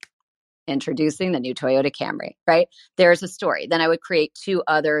 Jen. Introducing the new Toyota Camry, right? There's a story. Then I would create 2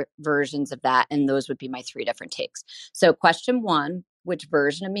 other versions of that, and those would be my 3 different takes. So question 1, which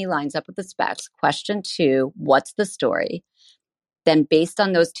version of me lines up with the specs? Question 2, what's the story? Then based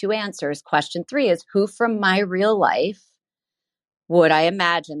on those 2 answers, question 3 is, who from my real life would I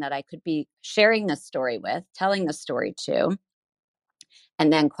imagine that I could be sharing this story with, telling the story to?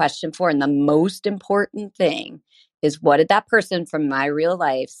 And then question 4, and the most important thing, is what did that person from my real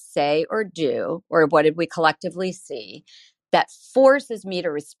life say or do, or what did we collectively see that forces me to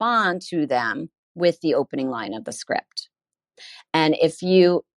respond to them with the opening line of the script? And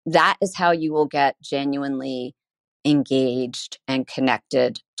that is how you will get genuinely engaged and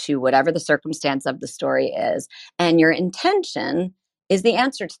connected to whatever the circumstance of the story is. And your intention is the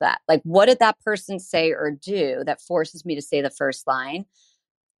answer to that. Like, what did that person say or do that forces me to say the first line?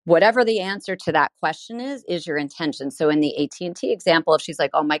 Whatever the answer to that question is your intention. So in the AT&T example, if she's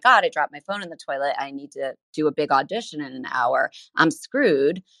like, oh my God, I dropped my phone in the toilet, I need to do a big audition in an hour, I'm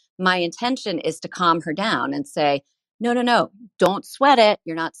screwed. My intention is to calm her down and say, no, don't sweat it.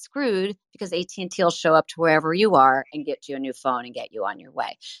 You're not screwed, because AT&T will show up to wherever you are and get you a new phone and get you on your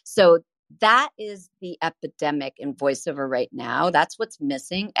way. So that is the epidemic in voiceover right now. That's what's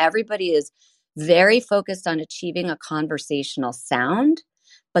missing. Everybody is very focused on achieving a conversational sound,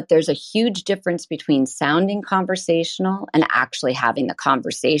 but there's a huge difference between sounding conversational and actually having the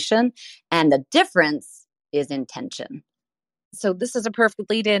conversation. And the difference is intention. So this is a perfect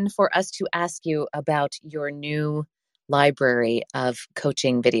lead in for us to ask you about your new library of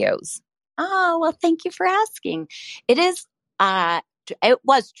coaching videos. Oh, well, thank you for asking. It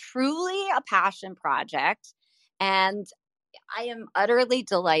was truly a passion project. And I am utterly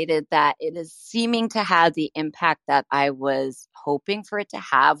delighted that it is seeming to have the impact that I was hoping for it to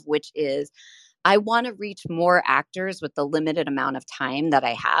have, which is, I want to reach more actors with the limited amount of time that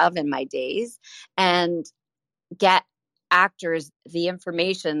I have in my days, and get actors the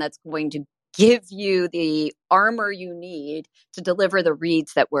information that's going to give you the armor you need to deliver the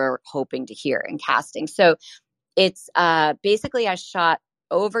reads that we're hoping to hear in casting. So it's basically, I shot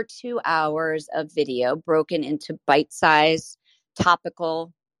over 2 hours of video broken into bite-sized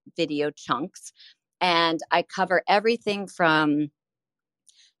topical video chunks. And I cover everything from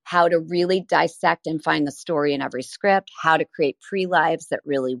how to really dissect and find the story in every script, how to create pre-lives that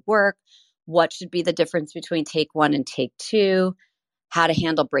really work, what should be the difference between take 1 and take 2, how to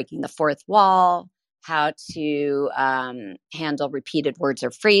handle breaking the 4th wall, how to handle repeated words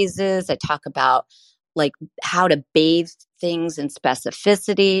or phrases. I talk about like how to bathe things in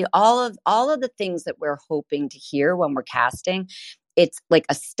specificity, all of the things that we're hoping to hear when we're casting. It's like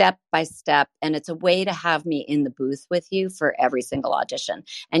a step by step, and it's a way to have me in the booth with you for every single audition.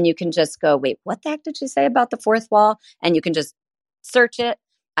 And you can just go, wait, what the heck did you say about the 4th wall? And you can just search it.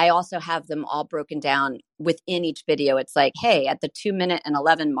 I also have them all broken down within each video. It's like, hey, at the 2-minute and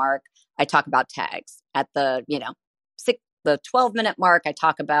 11 mark, I talk about tags. At the, the 12-minute mark, I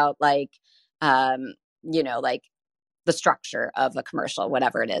talk about like the structure of a commercial,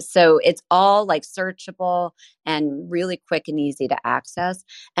 whatever it is. So it's all like searchable and really quick and easy to access.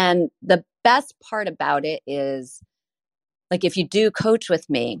 And the best part about it is, like, if you do coach with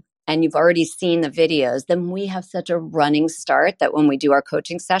me and you've already seen the videos, then we have such a running start that when we do our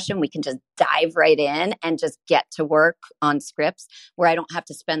coaching session, we can just dive right in and just get to work on scripts, where I don't have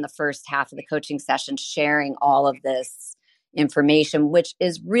to spend the first half of the coaching session sharing all of this information, which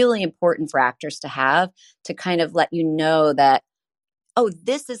is really important for actors to have, to kind of let you know that oh,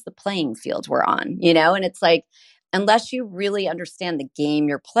 this is the playing field we're on, you know? And it's like, unless you really understand the game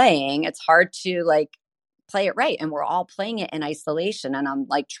you're playing, it's hard to like play it right. And we're all playing it in isolation. And I'm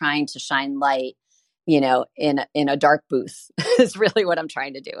like trying to shine light, you know, in a dark booth is really what I'm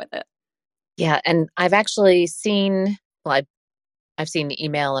trying to do with it. Yeah. And I've actually seen, well, I've seen the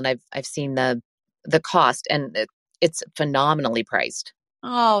email and I've seen the cost, and it's phenomenally priced.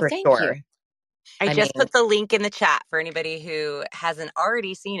 Oh, For thank you. sure. I I just mean, put the link in the chat for anybody who hasn't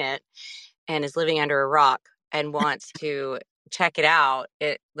already seen it and is living under a rock and wants to check it out.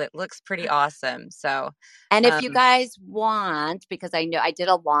 It looks pretty awesome. So, and if you guys want, because I know I did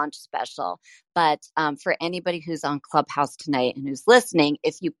a launch special, but for anybody who's on Clubhouse tonight and who's listening,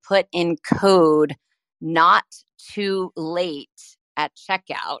 if you put in code not too late at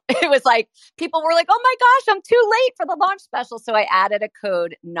checkout, it was like people were like, oh my gosh, I'm too late for the launch special. So I added a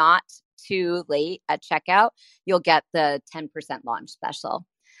code not too late at checkout. You'll get the 10% launch special.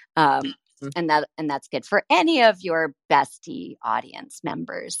 And that's good for any of your bestie audience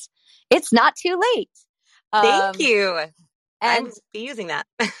members. It's not too late. thank you. And I'm be using that.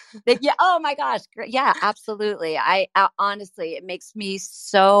 yeah. Oh my gosh. Yeah, absolutely. I honestly, it makes me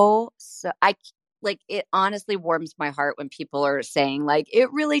so I like it honestly warms my heart when people are saying like,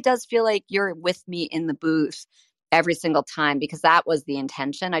 it really does feel like you're with me in the booth every single time, because that was the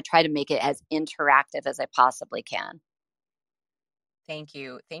intention. I try to make it as interactive as I possibly can. Thank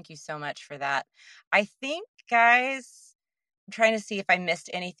you. Thank you so much for that. I think, guys, I'm trying to see if I missed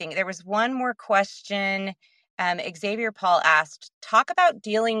anything. There was one more question. Xavier Paul asked, talk about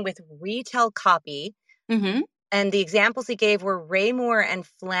dealing with retail copy. Mm-hmm. And the examples he gave were Raymore and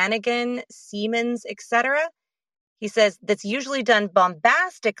Flanagan, Siemens, etc. He says that's usually done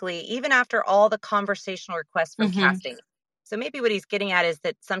bombastically, even after all the conversational requests from casting. So maybe what he's getting at is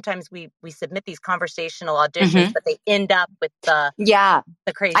that sometimes we submit these conversational auditions, but they end up with the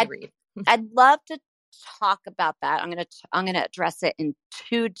crazy read. I'd love to talk about that. I'm gonna address it in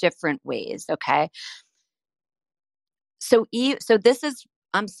two different ways. Okay. So this is,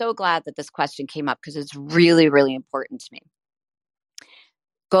 I'm so glad that this question came up because it's really, really important to me.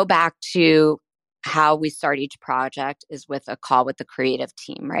 Go back to how we start each project is with a call with the creative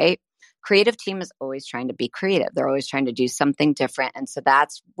team, right? Creative team is always trying to be creative. They're always trying to do something different. And so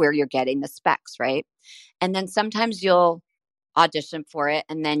that's where you're getting the specs, right? And then sometimes you'll audition for it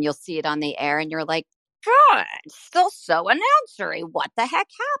and then you'll see it on the air and you're like, God, still so announcery. What the heck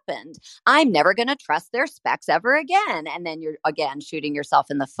happened? I'm never going to trust their specs ever again. And then you're again shooting yourself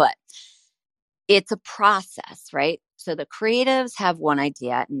in the foot. It's a process, right? So the creatives have one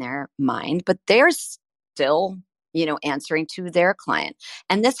idea in their mind, but they're still, you know, answering to their client.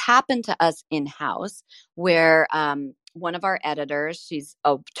 And this happened to us in-house where one of our editors, she's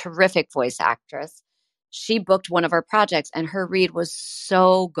a terrific voice actress, she booked one of our projects and her read was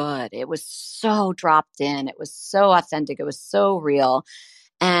so good. It was so dropped in. It was so authentic. It was so real.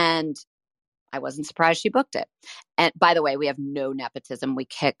 And I wasn't surprised she booked it. And by the way, we have no nepotism. We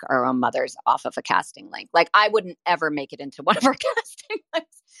kick our own mothers off of a casting link. Like I wouldn't ever make it into one of our casting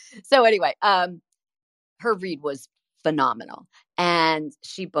links. So anyway, her read was phenomenal. And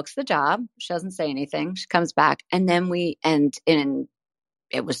she books the job. She doesn't say anything. She comes back and then and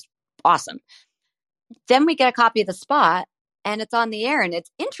it was awesome. Then we get a copy of the spot and it's on the air and it's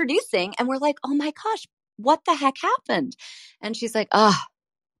introducing and we're like, oh my gosh, what the heck happened? And she's like, oh,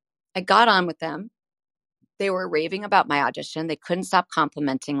 I got on with them. They were raving about my audition. They couldn't stop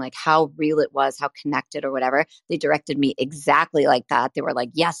complimenting like how real it was, how connected or whatever. They directed me exactly like that. They were like,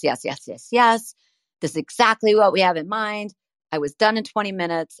 yes, yes, yes, yes, yes. This is exactly what we have in mind. I was done in 20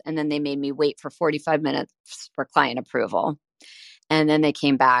 minutes and then they made me wait for 45 minutes for client approval. And then they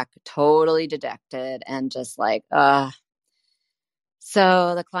came back totally dejected and just like,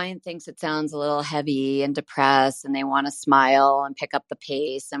 so the client thinks it sounds a little heavy and depressed and they want to smile and pick up the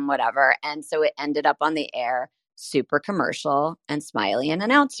pace and whatever. And so it ended up on the air, super commercial and smiley and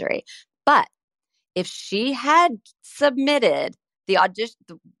announcery. But if she had submitted the audition,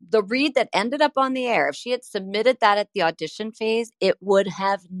 the read that ended up on the air, if she had submitted that at the audition phase, it would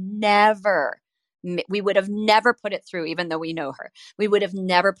have we would have never put it through, even though we know her. We would have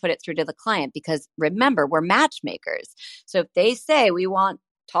never put it through to the client because remember, we're matchmakers. So if they say we want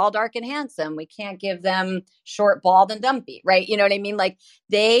tall, dark, and handsome, we can't give them short, bald, and dumpy, right? You know what I mean? Like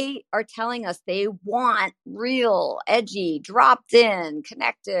they are telling us they want real, edgy, dropped in,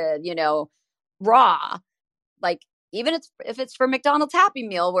 connected, you know, raw. Like even if it's for McDonald's Happy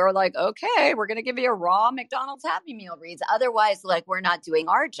Meal, we're like, okay, we're going to give you a raw McDonald's Happy Meal reads. Otherwise, like, we're not doing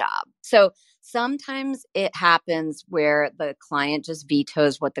our job. So sometimes it happens where the client just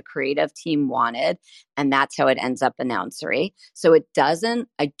vetoes what the creative team wanted, and that's how it ends up announcery. So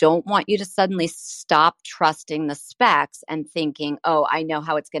I don't want you to suddenly stop trusting the specs and thinking, oh, I know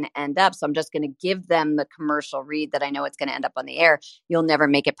how it's going to end up, so I'm just going to give them the commercial read that I know it's going to end up on the air. You'll never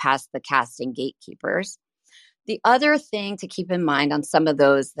make it past the casting gatekeepers. The other thing to keep in mind on some of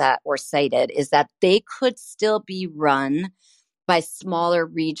those that were cited is that they could still be run by smaller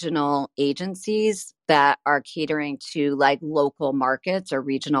regional agencies that are catering to like local markets or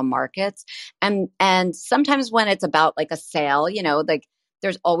regional markets. And sometimes when it's about like a sale, like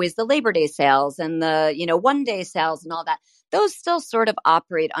there's always the Labor Day sales and the, 1-day sales and all that. Those still sort of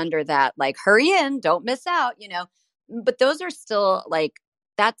operate under that, like, hurry in, don't miss out, but those are still like,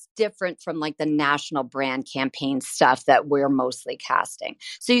 that's different from like the national brand campaign stuff that we're mostly casting.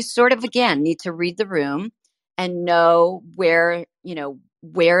 So you sort of, again, need to read the room and know where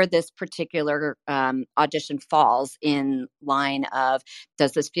this particular audition falls in line of,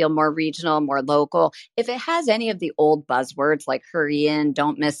 does this feel more regional, more local? If it has any of the old buzzwords like hurry in,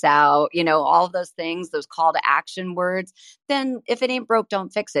 don't miss out, all of those things, those call to action words, then if it ain't broke,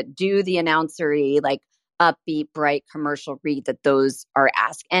 don't fix it. Do the announcery, like upbeat, bright commercial read that those are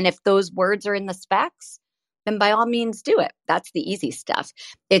asked. And if those words are in the specs, then by all means do it. That's the easy stuff.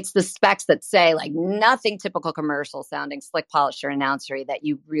 It's the specs that say like nothing typical commercial sounding, slick, polished, or announcery that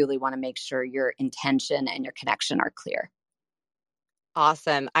you really want to make sure your intention and your connection are clear.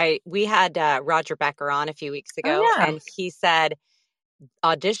 Awesome. We had Roger Becker on a few weeks ago, and he said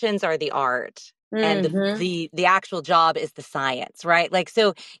auditions are the art. And the actual job is the science, right? Like,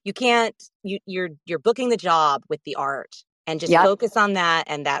 so you can't, you're booking the job with the art, and just focus on that.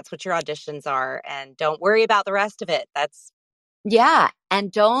 And that's what your auditions are. And don't worry about the rest of it.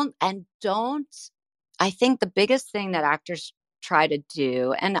 And don't, I think the biggest thing that actors try to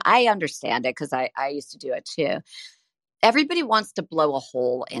do, and I understand it because I used to do it too. Everybody wants to blow a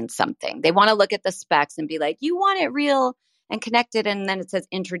hole in something. They want to look at the specs and be like, you want it real and connected. And then it says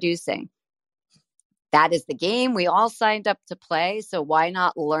introducing. That is the game we all signed up to play. So why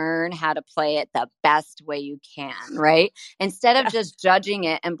not learn how to play it the best way you can, right? Instead of just judging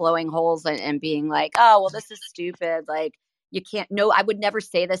it and blowing holes and being like, oh, well, this is stupid. Like, you can't, no, I would never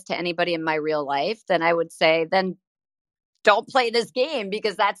say this to anybody in my real life. Then I would say, then don't play this game,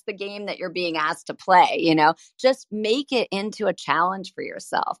 because that's the game that you're being asked to play, just make it into a challenge for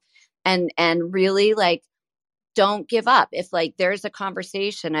yourself and really like, don't give up. If like there's a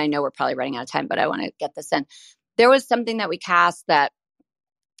conversation, I know we're probably running out of time, but I want to get this in. There was something that we cast that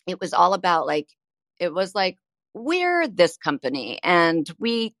it was all about like, it was like, we're this company and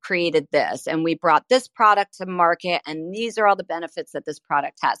we created this and we brought this product to market and these are all the benefits that this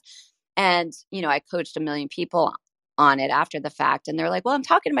product has. And, I coached 1 million people on it after the fact. And they're like, well, I'm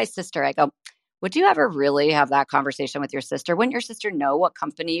talking to my sister. I go, would you ever really have that conversation with your sister? Wouldn't your sister know what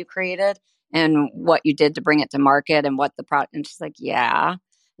company you created and what you did to bring it to market and what the product? And she's like, yeah.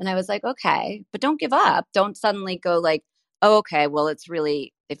 And I was like, okay, but don't give up. Don't suddenly go like, oh, okay, well, it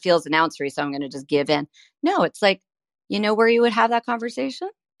feels announcery, so I'm going to just give in. No, it's like, where you would have that conversation?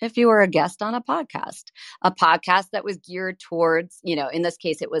 If you were a guest on a podcast that was geared towards, in this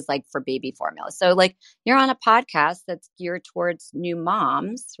case, it was like for baby formula. So like you're on a podcast that's geared towards new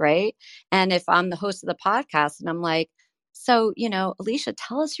moms, right? And if I'm the host of the podcast and I'm like, so, Alicia,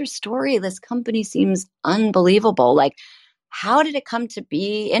 tell us your story. This company seems unbelievable. Like, how did it come to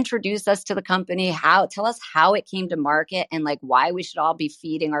be? Introduce us to the company. Tell us how it came to market and like why we should all be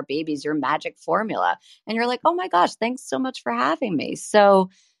feeding our babies your magic formula. And you're like, oh my gosh, thanks so much for having me. So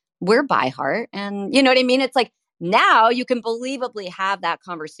we're by heart. And you know what I mean? It's like now you can believably have that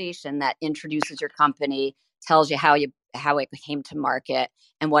conversation that introduces your company, tells you how it came to market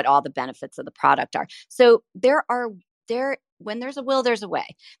and what all the benefits of the product are. So when there's a will, there's a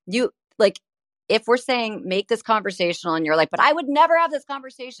way. You like, if we're saying make this conversational and you're like, but I would never have this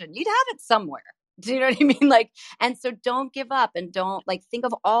conversation, you'd have it somewhere. Do you know what I mean? Like, and so don't give up and don't like think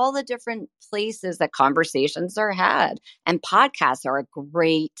of all the different places that conversations are had. And podcasts are a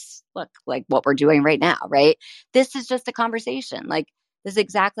great look, like what we're doing right now, right? This is just a conversation. Like, this is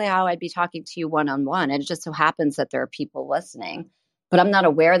exactly how I'd be talking to you one-on-one. And it just so happens that there are people listening, but I'm not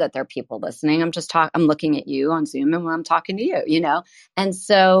aware that there are people listening. I'm looking at you on Zoom and when I'm talking to you, And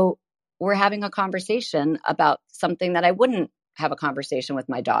so we're having a conversation about something that I wouldn't have a conversation with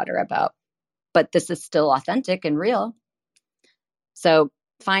my daughter about, but this is still authentic and real. So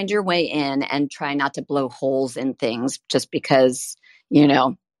find your way in and try not to blow holes in things just because,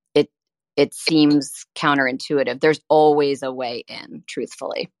 it seems counterintuitive. There's always a way in,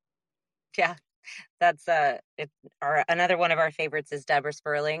 truthfully. Yeah. That's another one of our favorites is Deborah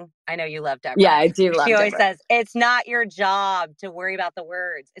Sperling. I know you love Deborah. Yeah, I do love She always Deborah. says, it's not your job to worry about the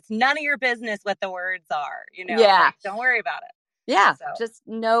words. It's none of your business what the words are, Yeah. like, don't worry about it. Yeah. So. Just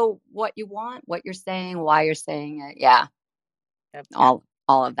know what you want, what you're saying, why you're saying it. Yeah. Yep. All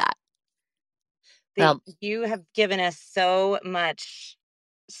of that. You have given us so much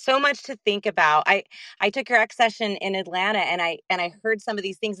to think about. I took your X session in Atlanta and I heard some of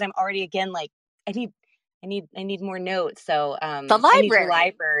these things and I'm already again like I need more notes. So the library. I need your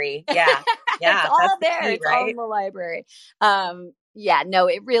library. Yeah. Yeah. It's all there. Key, it's right? All in the library. Yeah, no,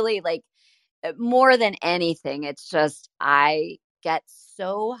 it really like more than anything, it's just I get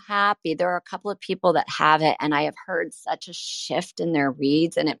so happy. There are a couple of people that have it and I have heard such a shift in their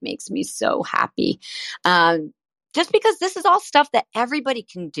reads and it makes me so happy. Just because this is all stuff that everybody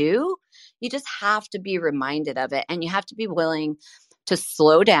can do, you just have to be reminded of it and you have to be willing to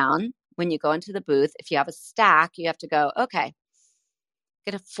slow down when you go into the booth. If you have a stack, you have to go, okay,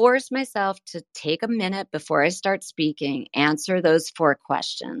 I'm going to force myself to take a minute before I start speaking, answer those 4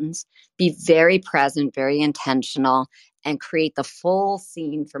 questions, be very present, very intentional, and create the full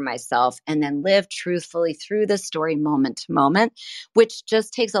scene for myself, and then live truthfully through the story moment to moment, which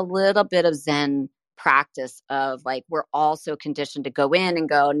just takes a little bit of Zen practice of like, we're all so conditioned to go in and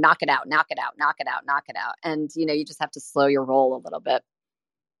go, knock it out, knock it out, knock it out, knock it out. And, you just have to slow your roll a little bit.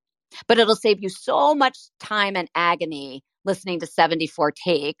 But it'll save you so much time and agony listening to 74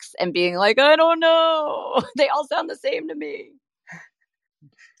 takes and being like, I don't know. They all sound the same to me.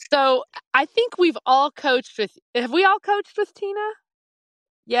 So I think we've all coached with, have we all coached with Tina?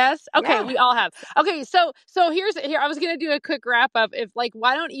 Yes. Okay. Yeah. We all have. Okay. So here, I was going to do a quick wrap up. If like,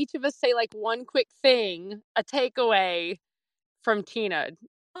 why don't each of us say like one quick thing, a takeaway from Tina?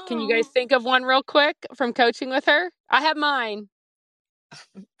 Can you guys think of one real quick from coaching with her? I have mine.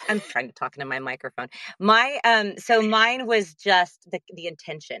 I'm trying to talk into my microphone. So mine was just the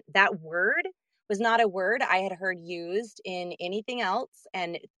intention. That word was not a word I had heard used in anything else.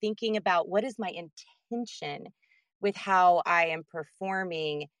 And thinking about what is my intention with how I am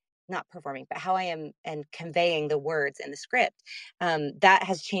not performing, but how I am and conveying the words in the script. That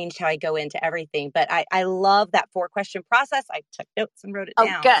has changed how I go into everything. But I love that 4-question process. I took notes and wrote it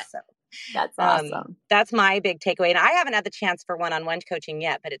down. Good. So. That's awesome. That's my big takeaway. And I haven't had the chance for one-on-one coaching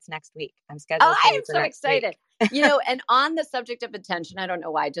yet, but it's next week. I'm scheduled. I am so excited. And on the subject of attention, I don't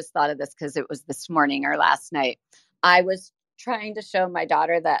know why I just thought of this because it was this morning or last night. I was trying to show my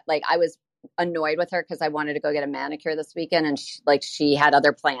daughter that like I was annoyed with her because I wanted to go get a manicure this weekend and she had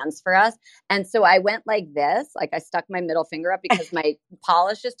other plans for us. And so I went like this, like I stuck my middle finger up because my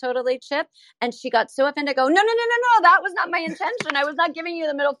polish is totally chipped. And she got so offended. I go, no, that was not my intention. I was not giving you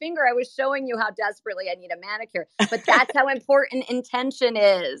the middle finger. I was showing you how desperately I need a manicure. But that's how important intention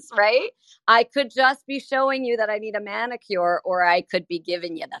is, right? I could just be showing you that I need a manicure or I could be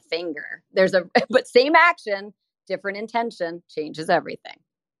giving you the finger. But same action, different intention changes everything.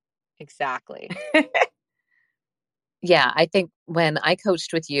 Exactly. Yeah, I think when I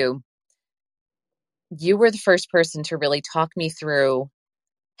coached with you, you were the first person to really talk me through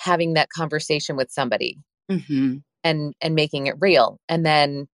having that conversation with somebody and making it real. And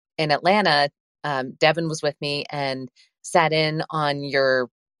then in Atlanta, Devin was with me and sat in on your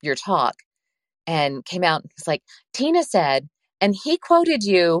talk and came out and was like, Tina said, and he quoted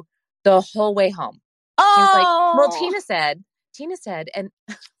you the whole way home. Oh, he was like, well, Tina said, and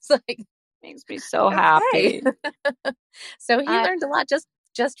it's like, makes me so happy. So he learned a lot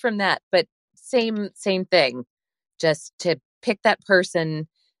just from that, but same thing, just to pick that person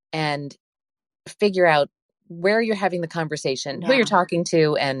and figure out where you're having the conversation, who you're talking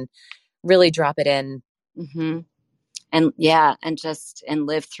to, and really drop it in. And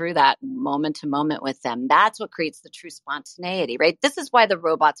live through that moment to moment with them. That's what creates the true spontaneity, right? This is why the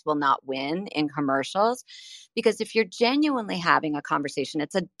robots will not win in commercials, because if you're genuinely having a conversation,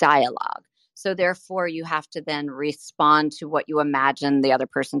 it's a dialogue. So therefore, you have to then respond to what you imagine the other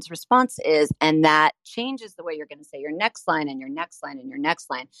person's response is. And that changes the way you're going to say your next line and your next line and your next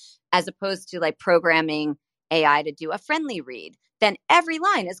line, as opposed to like programming AI to do a friendly read. Then every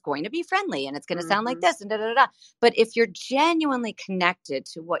line is going to be friendly and it's going to sound like this and da, da, da. But if you're genuinely connected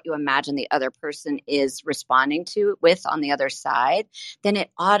to what you imagine the other person is responding to with on the other side, then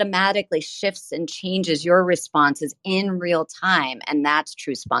it automatically shifts and changes your responses in real time. And that's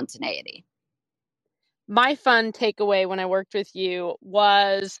true spontaneity. My fun takeaway when I worked with you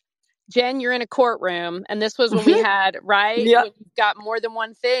was, Jen, you're in a courtroom, and this was when we had, right? Yep. When you've got more than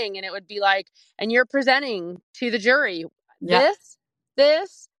one thing, and it would be like, and you're presenting to the jury, this,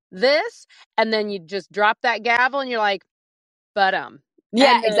 this, and then you just drop that gavel and you're like, but Yeah, and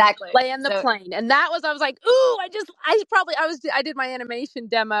then exactly. land the plane. And I was like, ooh, I did my animation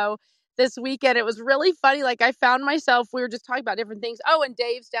demo this weekend. It was really funny. Like I found myself, we were just talking about different things. Oh, and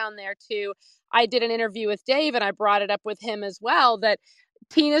Dave's down there too. I did an interview with Dave and I brought it up with him as well, that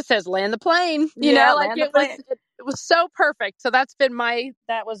Tina says, land the plane, it was so perfect. So that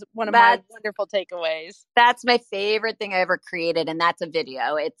was one of my wonderful takeaways. That's my favorite thing I ever created. And that's a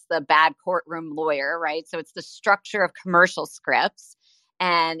video. It's the bad courtroom lawyer, right? So it's the structure of commercial scripts.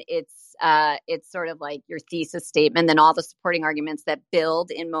 And it's sort of like your thesis statement, then all the supporting arguments that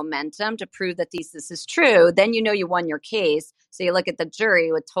build in momentum to prove that thesis is true. Then you won your case. So you look at the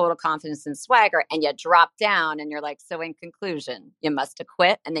jury with total confidence and swagger, and you drop down and you're like, so in conclusion, you must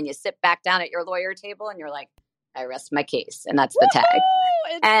acquit. And then you sit back down at your lawyer table and you're like, I rest my case. And that's the tag.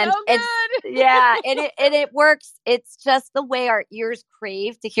 It's so good. Yeah, and it works. It's just the way our ears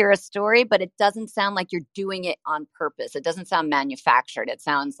crave to hear a story, but it doesn't sound like you're doing it on purpose. It doesn't sound manufactured. It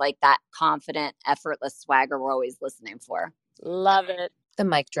sounds like that confident, effortless swagger we're always listening for. Love it. The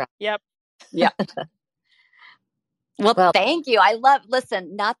mic drop. Yep. Well, thank you.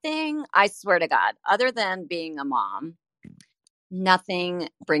 Listen, nothing, I swear to God, other than being a mom, nothing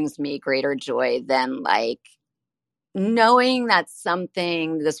brings me greater joy than like knowing that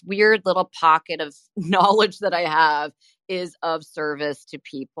this weird little pocket of knowledge that I have is of service to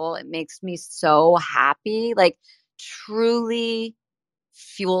people. It makes me so happy, like truly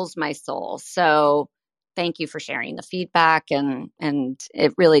fuels my soul. So thank you for sharing the feedback. And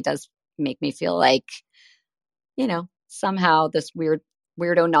it really does make me feel like, somehow this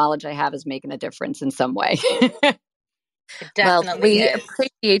weirdo knowledge I have is making a difference in some way. Well, we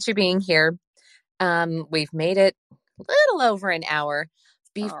appreciate you being here. We've made it a little over an hour.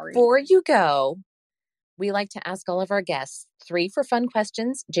 Before you go, we like to ask all of our guests 3 for fun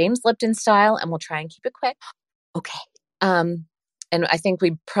questions, James Lipton style, and we'll try and keep it quick. Okay. And I think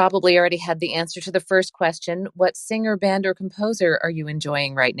we probably already had the answer to the first question. What singer, band, or composer are you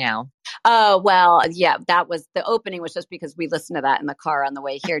enjoying right now? Oh, well, yeah, that was the opening was just because we listened to that in the car on the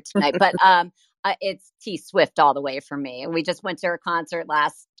way here tonight. But it's T Swift all the way for me. We just went to her concert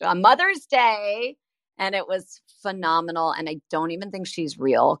last Mother's Day, and it was phenomenal. And I don't even think she's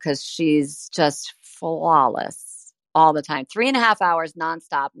real because she's just flawless all the time. 3.5 hours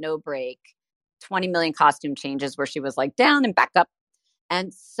nonstop, no break, 20 million costume changes where she was like down and back up.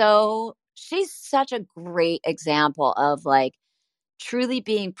 And so she's such a great example of like truly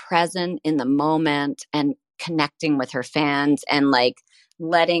being present in the moment and connecting with her fans and like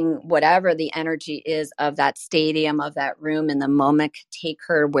letting whatever the energy is of that stadium, of that room in the moment, take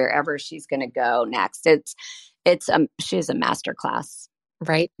her wherever she's going to go next. She's a masterclass.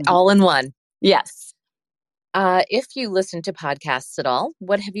 Right. All in one. Yes. If you listen to podcasts at all,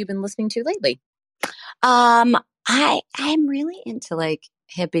 what have you been listening to lately? I'm really into like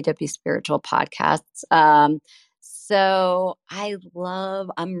hippie dippy spiritual podcasts. So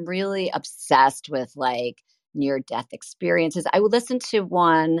I'm really obsessed with like near death experiences. I listened to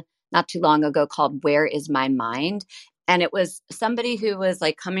one not too long ago called Where Is My Mind? And it was somebody who was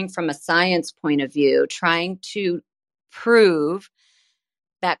like coming from a science point of view, trying to prove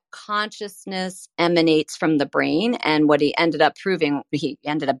that consciousness emanates from the brain. And what he ended up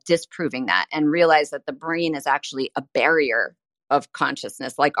disproving that and realized that the brain is actually a barrier of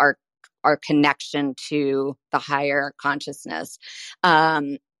consciousness, like our connection to the higher consciousness.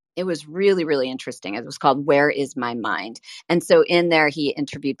 It was really, really interesting. It was called Where Is My Mind? And so in there, he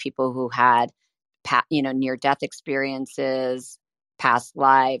interviewed people who had, near-death experiences, past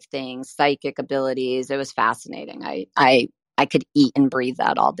life things, psychic abilities. It was fascinating. I could eat and breathe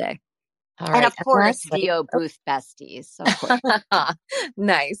that all day. All right. And of course, VO Booth Besties. Of course.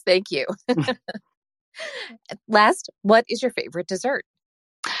 Nice. Thank you. Last, what is your favorite dessert?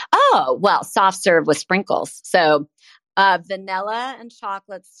 Oh, well, soft serve with sprinkles. So vanilla and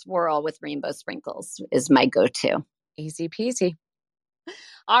chocolate swirl with rainbow sprinkles is my go-to. Easy peasy.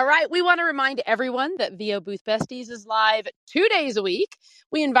 All right. We want to remind everyone that VO Booth Besties is live 2 days a week.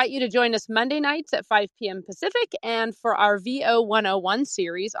 We invite you to join us Monday nights at 5 p.m. Pacific and for our VO 101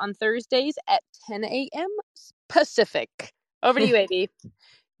 series on Thursdays at 10 a.m. Pacific. Over to you, AB.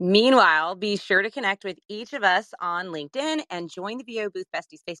 Meanwhile, be sure to connect with each of us on LinkedIn and join the VO Booth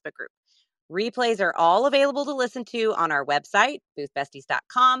Besties Facebook group. Replays are all available to listen to on our website,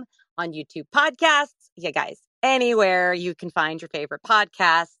 boothbesties.com, on YouTube podcasts. Yeah, guys, anywhere you can find your favorite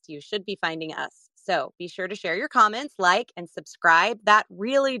podcasts, you should be finding us. So be sure to share your comments, like, and subscribe. That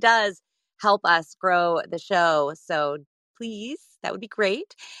really does help us grow the show. So please, that would be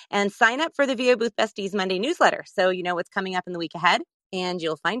great. And sign up for the VO Booth Besties Monday newsletter so you know what's coming up in the week ahead. And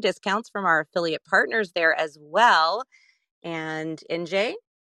you'll find discounts from our affiliate partners there as well. And NJ?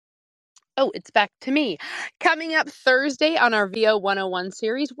 Oh, it's back to me. Coming up Thursday on our VO 101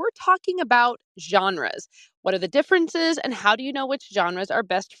 series, we're talking about genres. What are the differences and how do you know which genres are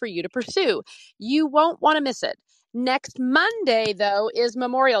best for you to pursue? You won't want to miss it. Next Monday, though, is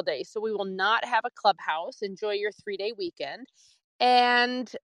Memorial Day, so we will not have a clubhouse. Enjoy your 3-day weekend. And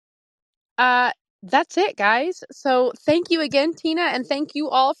that's it, guys. So thank you again, Tina, and thank you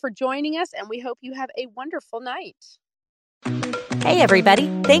all for joining us, and we hope you have a wonderful night. Hey, everybody.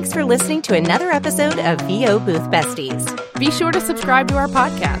 Thanks for listening to another episode of VO Booth Besties. Be sure to subscribe to our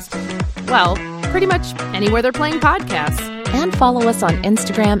podcast. Well, pretty much anywhere they're playing podcasts. And follow us on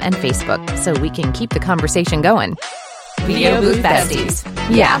Instagram and Facebook so we can keep the conversation going. VO Booth Besties.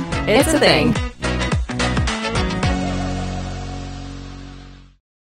 Yeah, it's a thing.